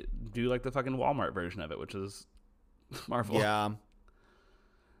 they do like the fucking Walmart version of it, which is Marvel. Yeah.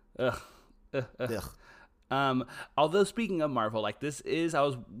 Ugh. Ugh. Although speaking of Marvel, like this is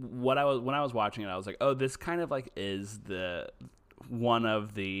when I was watching it, I was like, oh, this kind of like is one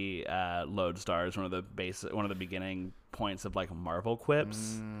of the lodestars, one of the beginning points of like Marvel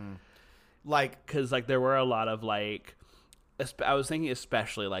quips. Like, Because like there were a lot of like, I was thinking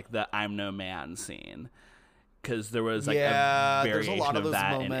especially like the "I'm no man" scene, because there was like yeah, a there's variation a lot of those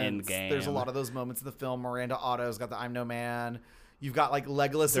that moments. in Endgame. There's a lot of those moments in the film. Miranda Otto's got the "I'm no man." You've got like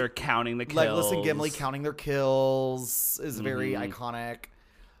Legolas. They're counting the kills. Legolas and Gimli counting their kills is very Mm-hmm.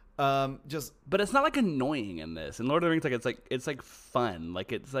 iconic. Just But it's not like annoying in this. In Lord of the Rings, like it's like fun.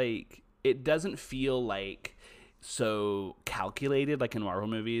 Like it's like it doesn't feel like so calculated like in Marvel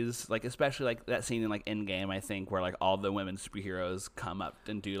movies. Like especially like that scene in like Endgame, I think, where like all the women superheroes come up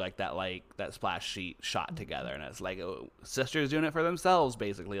and do like that splash sheet shot together, and it's like sisters doing it for themselves,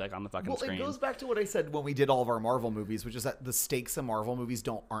 basically, like on the fucking well, screen. it goes back to what I said when we did all of our Marvel movies, which is that the stakes in Marvel movies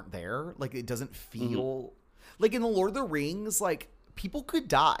aren't there. Like it doesn't feel like in the Lord of the Rings, like people could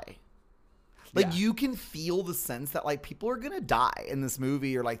die. Like Yeah. you can feel the sense that like people are gonna die in this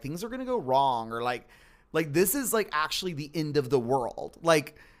movie, or like things are gonna go wrong, or like this is like actually the end of the world.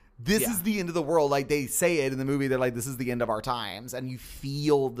 Like this Yeah. is the end of the world. Like they say it in the movie, they're like, this is the end of our times, and you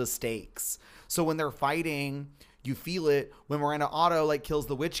feel the stakes. So when they're fighting, you feel it. When Miranda Otto like kills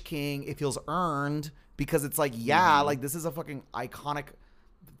the Witch King, it feels earned because it's like, yeah, like this is a fucking iconic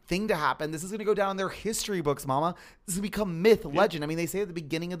thing to happen. This is going to go down in their history books, mama. This is going to become myth, legend. I mean, they say at the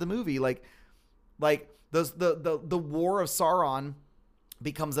beginning of the movie, like those the War of Sauron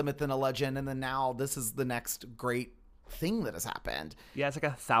becomes a myth and a legend, and then now this is the next great thing that has happened. Yeah, it's like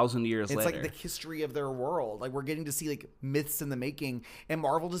 1,000 years later. It's like the history of their world. Like we're getting to see like myths in the making, and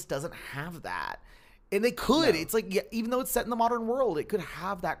Marvel just doesn't have that. And they could. No. It's like, yeah, even though it's set in the modern world, it could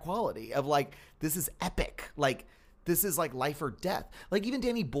have that quality of like, this is epic. Like, this is like life or death. Like even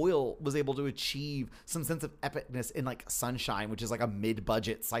Danny Boyle was able to achieve some sense of epicness in like Sunshine, which is like a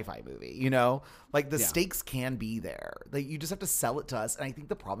mid-budget sci-fi movie, you know? Like the stakes can be there. Like you just have to sell it to us. And I think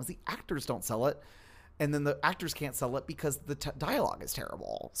the problem is the actors don't sell it. And then the actors can't sell it because the dialogue is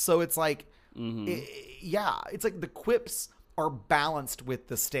terrible. So it's like, it's like the quips are balanced with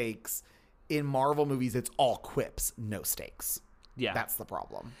the stakes. In Marvel movies, it's all quips, no stakes. Yeah. That's the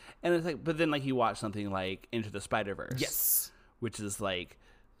problem. And it's like, but then like you watch something like Into the Spider-Verse. Yes. Which is like,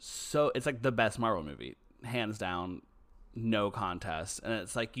 so it's like the best Marvel movie, hands down, no contest. And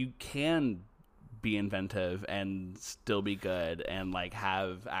it's like, you can be inventive and still be good and like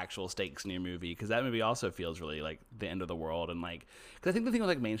have actual stakes in your movie, because that movie also feels really like the end of the world. And like, because I think the thing with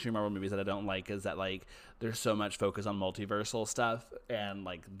like mainstream Marvel movies that I don't like is that like there's so much focus on multiversal stuff and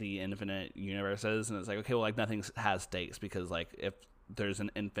like the infinite universes, and it's like, okay, well, like nothing has stakes because like if there's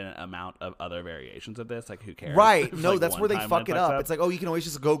an infinite amount of other variations of this, like who cares? Right. No, like that's where they fuck it up. It's like, oh, you can always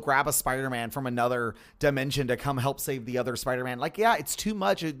just go grab a Spider-Man from another dimension to come help save the other Spider-Man. Like, yeah, it's too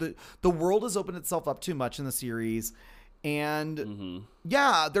much. The world has opened itself up too much in the series. And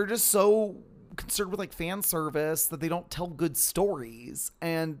yeah, they're just so concerned with like fan service that they don't tell good stories,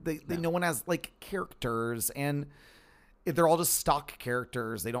 and no one has like characters, and they're all just stock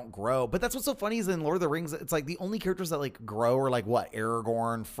characters. They don't grow. But that's what's so funny is in Lord of the Rings, it's like the only characters that like grow are like what?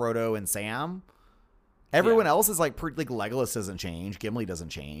 Aragorn, Frodo, and Sam. Everyone else is like pretty, like Legolas doesn't change. Gimli doesn't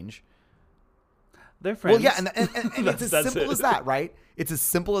change. They're friends. Well, yeah, and it's as simple as that, right? It's as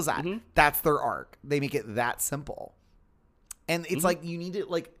simple as that. That's their arc. They make it that simple. And it's like you need it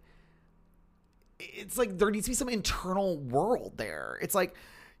like, it's like there needs to be some internal world there. It's like,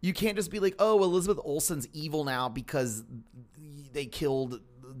 you can't just be like, oh, Elizabeth Olsen's evil now because they killed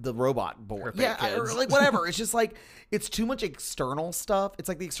the robot boy. Yeah, or like whatever. It's just like, it's too much external stuff. It's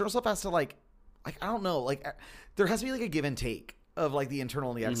like the external stuff has to like I don't know, like there has to be like a give and take of like the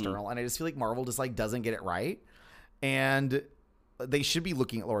internal and the external. And I just feel like Marvel just like doesn't get it right. And they should be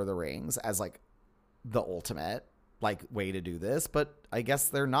looking at Lord of the Rings as like the ultimate like way to do this. But I guess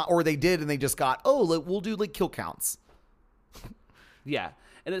they're not, or they did and they just got, oh, like, we'll do like kill counts. Yeah.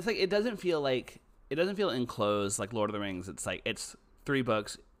 And it's like, it doesn't feel enclosed like Lord of the Rings. It's like, it's 3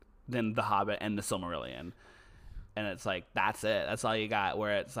 books, then The Hobbit and The Silmarillion. And it's like, that's it. That's all you got.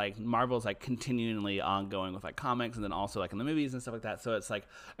 Where it's like, Marvel's like continually ongoing with like comics and then also like in the movies and stuff like that. So it's like,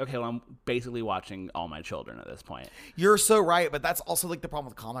 okay, well, I'm basically watching All My Children at this point. You're so right. But that's also like the problem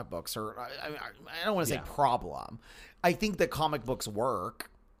with comic books, or I don't want to say problem. I think that comic books work.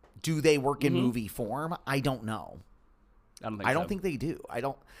 Do they work in movie form? I don't know. I don't think they do.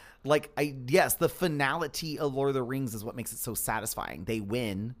 Yes, the finality of Lord of the Rings is what makes it so satisfying. They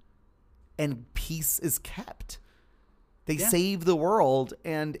win and peace is kept. They save the world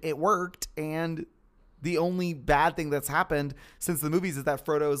and it worked. And the only bad thing that's happened since the movies is that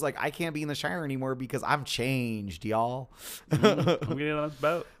Frodo is like, I can't be in the Shire anymore because I'm changed, y'all. I'm getting on this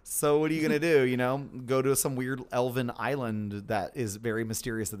boat. So what are you going to do? You know, go to some weird elven island that is very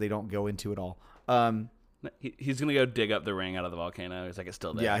mysterious that they don't go into at all. He's going to go dig up the ring out of the volcano. He's like, it's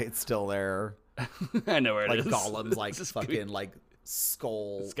still there. Yeah, it's still there. I know where it is. Like Gollum's like fucking like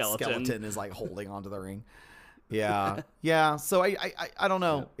skeleton is like holding onto the ring. Yeah. Yeah. So I don't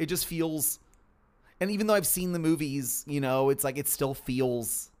know. It just feels, and even though I've seen the movies, you know, it's like, it still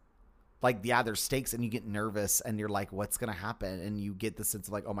feels like, yeah, there's stakes and you get nervous and you're like, what's going to happen? And you get the sense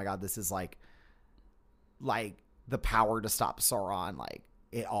of like, oh my God, this is like the power to stop Sauron. Like,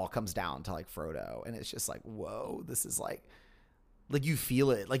 it all comes down to like Frodo, and it's just like, whoa, this is like you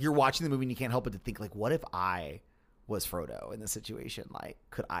feel it. Like you're watching the movie and you can't help but to think like, what if I was Frodo in this situation? Like,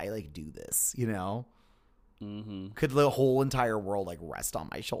 could I like do this, you know? Could the whole entire world like rest on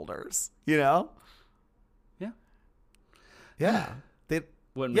my shoulders, you know? Yeah.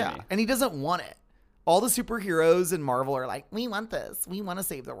 And he doesn't want it. All the superheroes in Marvel are like, we want this. We want to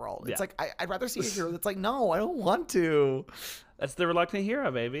save the world. It's like, I'd rather see a hero that's like, no, I don't want to. That's the reluctant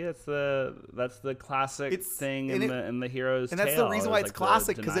hero, baby. That's the classic thing in the hero's and that's tale. The reason why it's like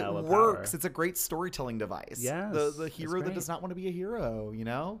classic, because it works. Power. It's a great storytelling device. Yes, the hero that does not want to be a hero, you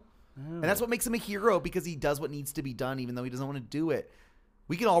know? Oh. And that's what makes him a hero, because he does what needs to be done, even though he doesn't want to do it.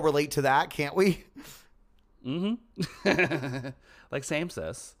 We can all relate to that, can't we? Like same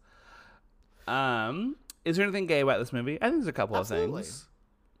sis. Is there anything gay about this movie? I think there's a couple Absolutely. of things.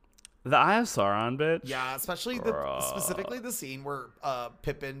 The Eye of Sauron, bitch. Yeah, especially specifically the scene where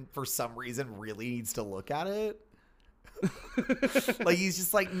Pippin, for some reason, really needs to look at it. Like, he's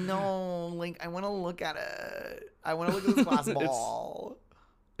just like, no, like, I want to look at it. I want to look at this glass ball.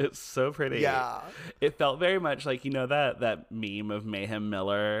 It's so pretty. Yeah. It felt very much like, that meme of Mayhem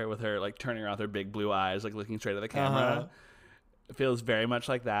Miller with her, like, turning around with her big blue eyes, like, looking straight at the camera. Uh-huh. It feels very much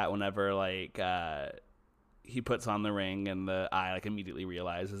like that whenever, like, he puts on the ring and the eye, like, immediately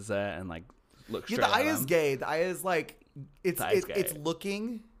realizes it and, like, looks straight Yeah, the eye at is him. gay. The eye is like, it's gay.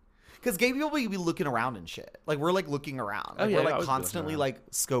 looking. Because gay people be looking around and shit. Like, we're, like, looking around. Like, yeah, we're, I like, always be looking constantly, around.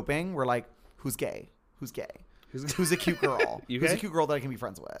 like, scoping. We're like, who's gay? Who's gay? Who's a cute girl? You Who's a gay? cute girl that I can be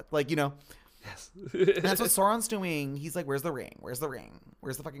friends with? Like, Yes. And that's what Sauron's doing. He's like, where's the ring? Where's the ring?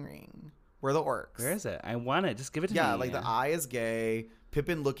 Where's the fucking ring? Where are the orcs? Where is it? I want it. Just give it to me. Yeah, like the eye is gay.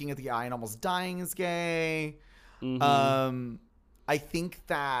 Pippin looking at the eye and almost dying is gay. Mhm. I think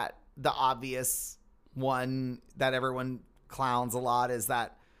that the obvious one that everyone clowns a lot is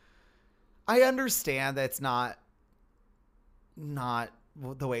that I understand that it's not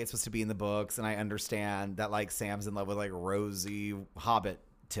the way it's supposed to be in the books, and I understand that like Sam's in love with like Rosie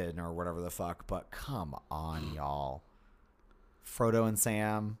Hobbiton or whatever the fuck, but come on, y'all. Frodo and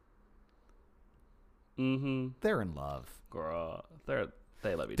Sam, Mm-hmm. they're in love. Girl,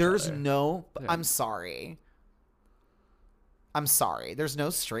 they love each There's other. no. I'm sorry. There's no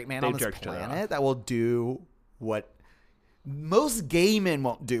straight man on They've this jerked each other planet off. that will do what most gay men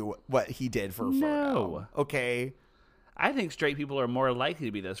won't do. What he did for Frodo. No. Okay. I think straight people are more likely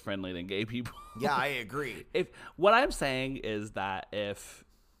to be this friendly than gay people. Yeah, I agree. If what I'm saying is that if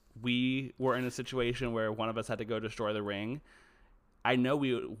we were in a situation where one of us had to go destroy the ring, I know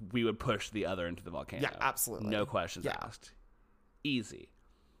we would push the other into the volcano. Yeah, absolutely. No questions Yeah. asked. Easy.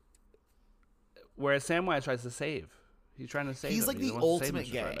 Whereas Samwise tries to save. He's trying to save. He's him. like He the wants to save ultimate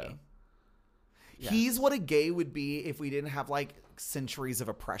Mr. Frodo. gay. Yeah. He's what a gay would be if we didn't have like centuries of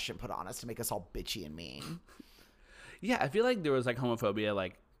oppression put on us to make us all bitchy and mean. Yeah, I feel like there was like homophobia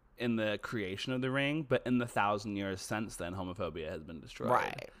like in the creation of the ring, but in the 1,000 years since then, homophobia has been destroyed.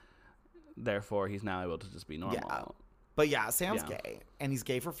 Right. Therefore, he's now able to just be normal. Yeah. But yeah, Sam's Yeah. gay, and he's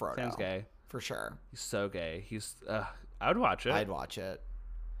gay for Frodo. Sam's gay. for sure. He's so gay. I would watch it. I'd watch it.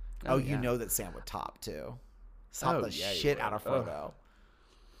 Oh, you yeah. know that Sam would top too. Top Oh, the yeah, you shit out would. of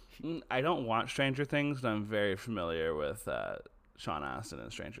Frodo. I don't watch Stranger Things, but I'm very familiar with Sean Astin in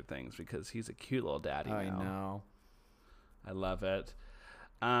Stranger Things because he's a cute little daddy. I now. know. I love it.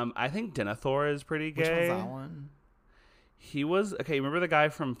 I think Denethor is pretty Which gay. one's that one? He was okay. Remember the guy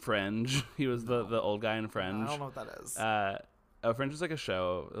from Fringe? He was the old guy in I Fringe. don't know what that is. Fringe was like a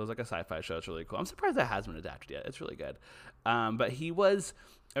show. It was like a sci-fi show. It's really cool. I'm surprised that hasn't been adapted yet. It's really good. But he was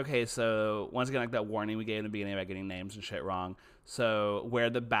okay. So once again, like that warning we gave in the beginning about getting names and shit wrong. So where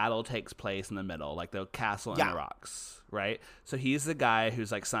the battle takes place in the middle, like the castle in Yeah. the rocks, right? So he's the guy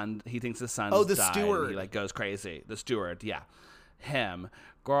who's like son. He thinks his son's The died, and steward. he like goes crazy. The steward, yeah, him,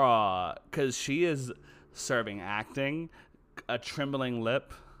 girl, because she is serving acting, a trembling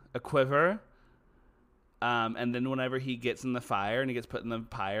lip, a quiver. And then whenever he gets in the fire and he gets put in the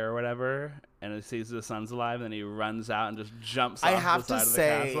pyre or whatever, and he sees the son's alive, and then he runs out and just jumps I off have the to side of the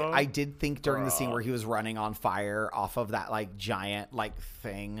say, castle. I did think during the scene Girl. where he was running on fire off of that like giant like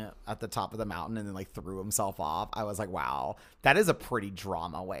thing at the top of the mountain and then like threw himself off. I was like, wow, that is a pretty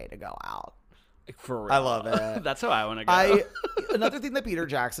drama way to go out. For real. I love it. That's how I want to go. Another thing that Peter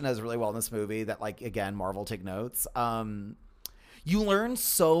Jackson does really well in this movie that like again Marvel take notes. You learn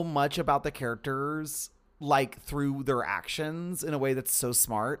so much about the characters like through their actions in a way that's so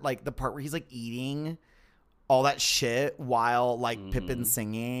smart. Like the part where he's like eating all that shit while like Pippin's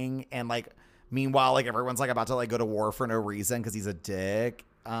singing, and like meanwhile like everyone's like about to like go to war for no reason because he's a dick.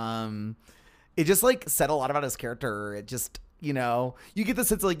 It just like said a lot about his character. It just, you know, you get the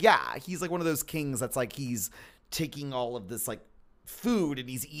sense like, yeah, he's like one of those kings that's like he's taking all of this like food and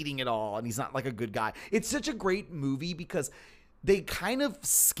he's eating it all and he's not like a good guy. It's such a great movie because they kind of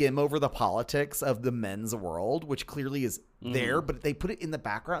skim over the politics of the men's world, which clearly is there, but they put it in the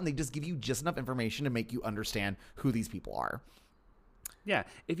background and they just give you just enough information to make you understand who these people are. Yeah,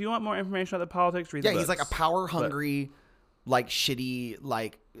 if you want more information about the politics, read Yeah, the he's like a books. power hungry, like shitty,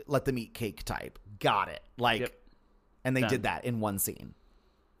 like let them eat cake type. Got it. Like, Yep. and they Done. did that in one scene.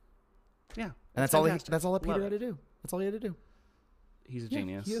 Yeah, And that's all. fantastic. That's all that Peter Love had it. to do. That's all he had to do. He's a Yeah,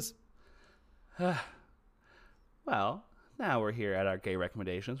 genius. he is. Well, now we're here at our gay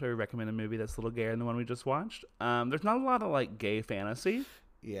recommendations, where we recommend a movie that's a little gayer than the one we just watched. There's not a lot of like gay fantasy.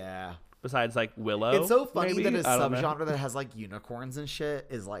 Yeah. besides like Willow. It's so funny maybe? that a I don't know. subgenre that has like unicorns and shit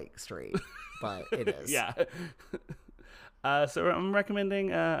is like straight, but it is. Yeah. So I'm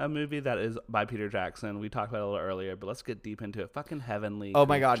recommending a movie that is by Peter Jackson. We talked about it a little earlier, but let's get deep into it. Fucking Heavenly Oh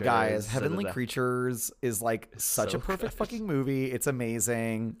my god, Creatures. guys! Heavenly Creatures is like such so a perfect good. fucking movie. It's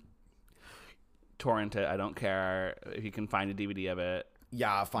amazing. Torrent it. I don't care if you can find a DVD of it.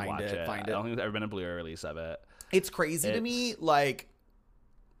 Yeah, find Watch it. Find I it. don't think there's ever been a Blu-ray release of it. It's crazy to me. Like,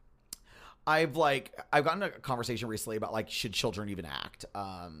 I've gotten a conversation recently about like, should children even act?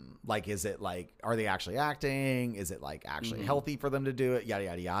 Like, is it like, are they actually acting? Is it like actually healthy for them to do it? Yada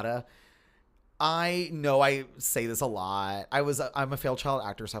yada yada. I know I say this a lot. I'm a failed child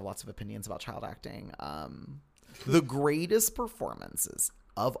actor, so I have lots of opinions about child acting. The greatest performances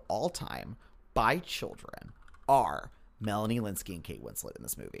of all time by children are Melanie Linsky and Kate Winslet in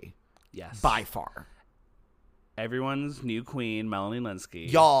this movie. Yes. By far. Everyone's new queen, Melanie Linsky.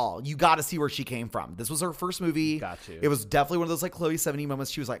 Y'all, you got to see where she came from. This was her first movie. Got to. It was definitely one of those like Chloe 70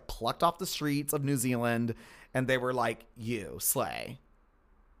 moments. She was like plucked off the streets of New Zealand, and they were like, "You slay,"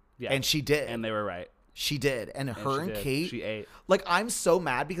 Yeah. and she did. And they were right. She did, and her she and did. Kate. She ate. Like, I'm so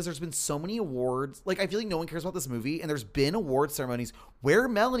mad because there's been so many awards. Like, I feel like no one cares about this movie, and there's been award ceremonies where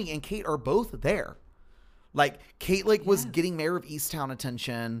Melanie and Kate are both there. Like, Kate was getting Mayor of Easttown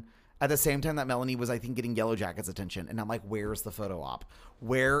attention at the same time that Melanie was, I think, getting Yellow Jackets attention. And I'm like, where's the photo op?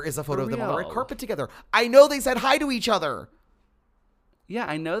 Where is a photo of them on the red real. carpet together? I know they said hi to each other. Yeah,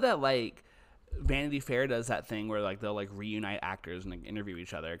 I know that like Vanity Fair does that thing where like they'll like reunite actors and like, interview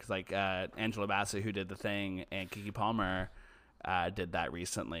each other because like Angela Bassett, who did The Thing, and Keke Palmer did that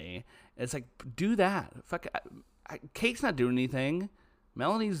recently. It's like, do that. Fuck, Kate's not doing anything.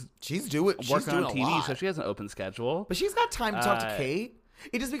 Melanie's She's doing working on a TV, lot. so she has an open schedule. But she's got time to talk to Kate.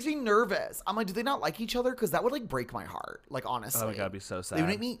 It just makes me nervous. I'm like, do they not like each other? Because that would like break my heart. Like, honestly. Oh my god, it'd be so sad. It would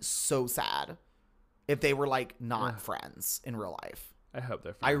make me so sad if they were like not friends in real life. I hope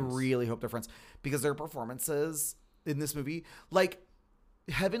they're friends. I really hope they're friends because their performances in this movie, like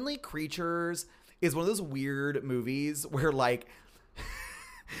Heavenly Creatures, is one of those weird movies where like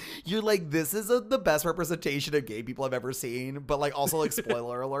you're like, this is the best representation of gay people I've ever seen, but like also like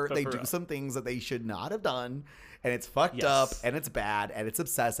spoiler alert, they do some things that they should not have done, and it's fucked up, and it's bad, and it's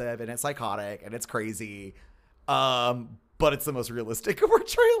obsessive, and it's psychotic, and it's crazy. But it's the most realistic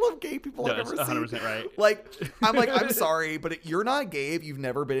portrayal of gay people I've ever 100% seen. right. I'm sorry, but you're not gay if you've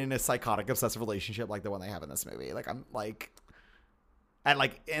never been in a psychotic, obsessive relationship like the one they have in this movie. Like, I'm like,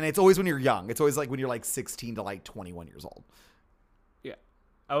 and it's always when you're young. It's always like when you're like 16 to like 21 years old. Yeah,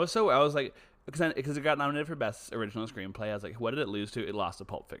 I was like, because it got nominated for Best Original Screenplay. I was like, what did it lose to? It lost to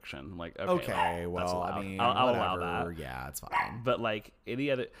Pulp Fiction. I'm like, okay, well, that's allowed. I mean, I'll allow whatever. that. Yeah, it's fine. But like any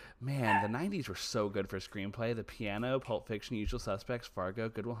other, man, the 90s were so good for screenplay. The Piano, Pulp Fiction, Usual Suspects, Fargo,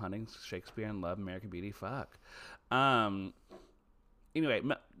 Good Will Hunting, Shakespeare in Love, American Beauty. Fuck. Anyway,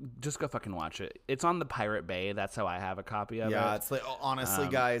 just go fucking watch it. It's on the Pirate Bay. That's how I have a copy of it. Yeah, it's like, honestly,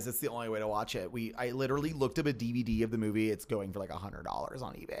 guys, it's the only way to watch it. I literally looked up a DVD of the movie. It's going for like $100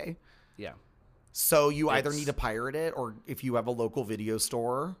 on eBay. Yeah. So you either need to pirate it, or if you have a local video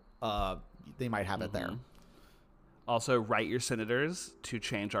store, they might have it there. Also, write your senators to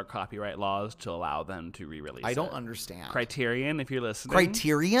change our copyright laws to allow them to re-release I don't it. understand. Criterion, if you're listening.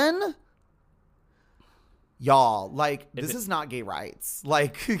 Criterion? Y'all, like, this is not gay rights.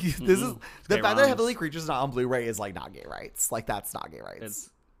 Like, this is the fact that Heavenly Creatures is not on Blu-ray is like not gay rights. Like, that's not gay rights. It's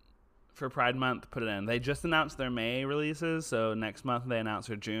for Pride Month. Put it in. They just announced their May releases, so next month they announce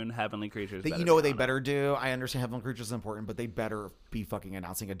their June Heavenly Creatures. You know what they better do? I understand Heavenly Creatures is important, but they better be fucking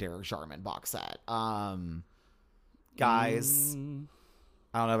announcing a Derek Jarman box set. Guys,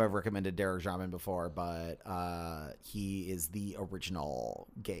 I don't know if I've recommended Derek Jarman before, but he is the original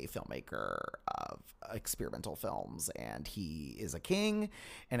gay filmmaker of experimental films, and he is a king,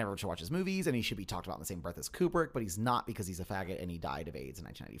 and everyone should watch his movies, and he should be talked about in the same breath as Kubrick, but he's not because he's a faggot and he died of AIDS in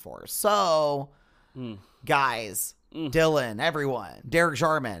 1994. So, guys, Dylan, everyone, Derek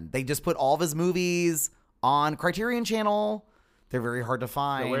Jarman, they just put all of his movies on Criterion Channel. They're very hard to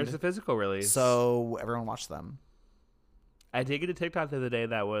find. So where's the physical release? So everyone watch them. I did get a TikTok the other day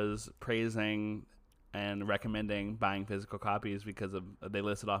that was praising and recommending buying physical copies because of they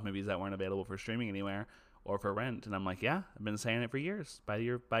listed off movies that weren't available for streaming anywhere or for rent, and I'm like, yeah, I've been saying it for years. Buy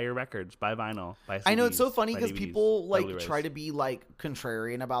your records, buy vinyl, buy CDs, I know, it's so funny buy because DVDs, people buy like Blu-rays. try to be like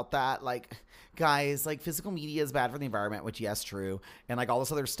contrarian about that. Like, guys, like physical media is bad for the environment, which yes, true, and like all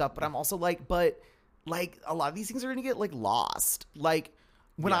this other stuff. But I'm also like, but like a lot of these things are gonna get like lost. Like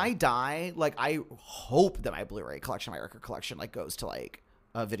when I die, like I hope that my Blu-ray collection, my record collection, like goes to like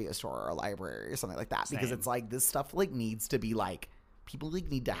a video store or a library or something like that, because Same. it's like this stuff like needs to be like people like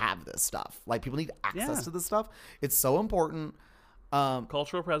need to have this stuff. Like people need access Yeah. to this stuff. It's so important.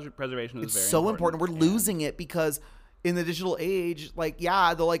 Cultural preservation is It's very so important. We're and- losing it because in the digital age, like,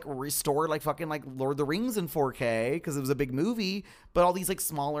 yeah, they'll like restore like fucking like Lord of the Rings in 4K because it was a big movie, but all these like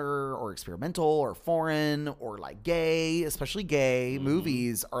smaller or experimental or foreign or like gay, especially gay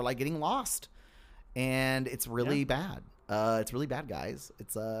movies are like getting lost, and it's really bad. It's really bad, guys.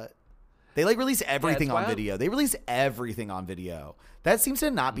 It's they like release everything on wild. video. They release everything on video. That seems to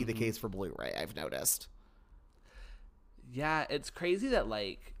not be the case for Blu-ray. I've noticed. Yeah, it's crazy that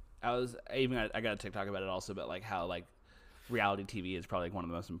like I got a TikTok about it also, but like how like reality TV is probably like one of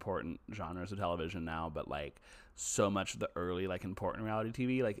the most important genres of television now, but like so much of the early like important reality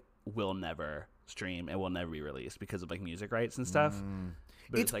TV like will never stream and will never be released because of like music rights and stuff.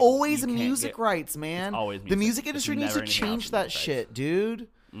 But It's like, always you can't music get- rights, man. It's always The music. music It's industry needs never to anything else change with that music shit, dude.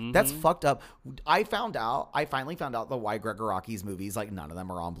 That's fucked up. I finally found out the why Gregor Rocky's movies, like none of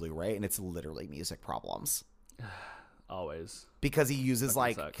them are on Blu-ray, and it's literally music problems. Always. Because he uses Fucking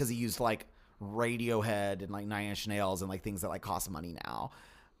like sucks. because he used like Radiohead and like Nine Inch Nails and like things that like cost money now.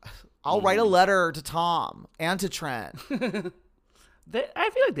 I'll write a letter to Tom and to Trent. I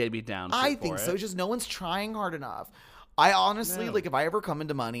feel like they'd be down. I for think so. it. Just no one's trying hard enough. I honestly No. like if I ever come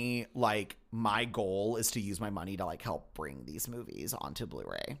into money, like my goal is to use my money to like help bring these movies onto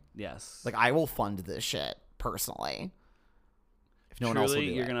Blu-ray. Yes. Like I will fund this shit personally. If no one else will do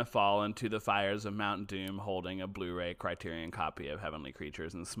Truly, you're it. gonna fall into the fires of Mount Doom, holding a Blu-ray Criterion copy of Heavenly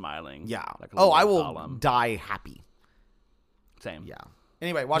Creatures and smiling. Yeah. Like a Oh, little I will Gollum. die happy. Same. Yeah.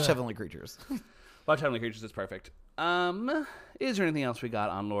 Anyway, watch Heavenly Creatures. Watch Heavenly Creatures is perfect. Is there anything else we got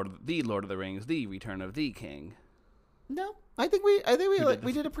on Lord of the Rings, The Return of the King? No, I think we did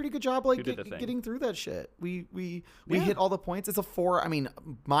we did a pretty good job like Who did the thing? getting through that shit. We Yeah. hit all the points. It's a 4. I mean,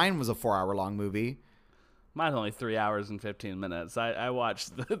 mine was a 4-hour long movie. Mine's only 3 hours and 15 minutes. I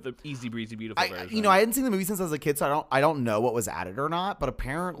watched the easy breezy beautiful version. I hadn't seen the movie since I was a kid, so I don't know what was added or not. But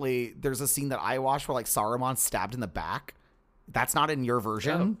apparently, there's a scene that I watched where like Saruman's stabbed in the back. That's not in your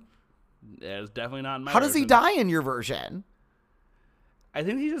version. Yeah, it's definitely not in my How does he version. die in your version? I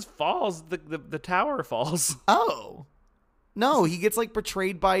think he just falls. The tower falls. Oh, no, he gets like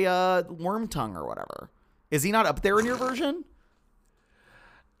betrayed by Wormtongue or whatever. Is he not up there in your version?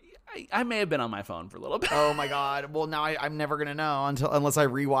 I may have been on my phone for a little bit. Oh my god. Well, now I'm never gonna know unless I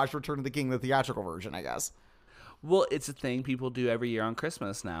rewatch Return of the King, the theatrical version, I guess. Well, it's a thing people do every year on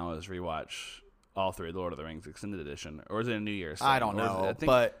Christmas now is rewatch all three Lord of the Rings extended edition, or is it a New Year's? I thing? don't Or is it- know, I think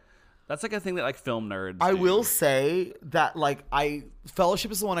but that's like a thing that like film nerds. I do. will say that like Fellowship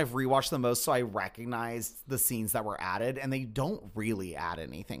is the one I've rewatched the most, so I recognize the scenes that were added, and they don't really add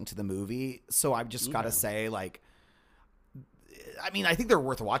anything to the movie. So I've just got to say, like, I mean, I think they're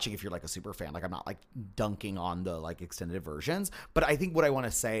worth watching if you're like a super fan. Like, I'm not like dunking on the like extended versions, but I think what I want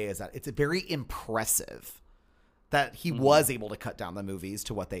to say is that it's very impressive that he was able to cut down the movies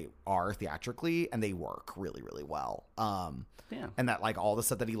to what they are theatrically, and they work really, really well. Yeah. And that like all the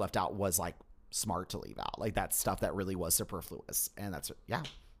stuff that he left out was like smart to leave out. Like that stuff that really was superfluous. And that's, yeah.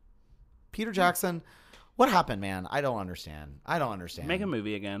 Peter Jackson, what happened, man? I don't understand. Make a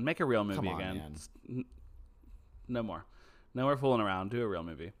movie again. Make a real movie Come on, again. man. No more. No more fooling around. Do a real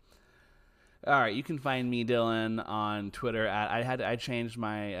movie. All right, you can find me, Dylan, on Twitter at I changed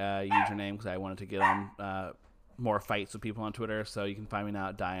my username because I wanted to get on more fights with people on Twitter. So you can find me now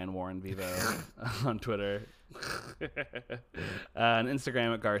at Diane Warren Vivo on Twitter. And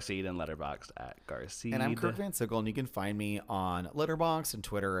Instagram at Garceed and Letterboxd at Garceed. And I'm Kirk Van Sickle, and you can find me on Letterboxd and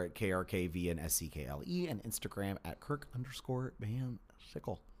Twitter at KRKV and SCKLE, and Instagram at Kirk_Van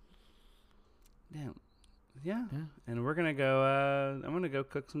Sickle. Damn. Yeah. And we're gonna go. I'm gonna go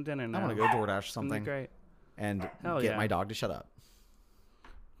cook some dinner now. I want to go DoorDash It's gonna be something great. and Hell get yeah. my dog to shut up.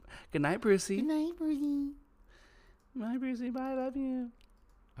 Good night, Brucey. Good night, Brucey. Bye, Brucey. Bye. Love you.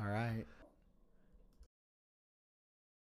 All right.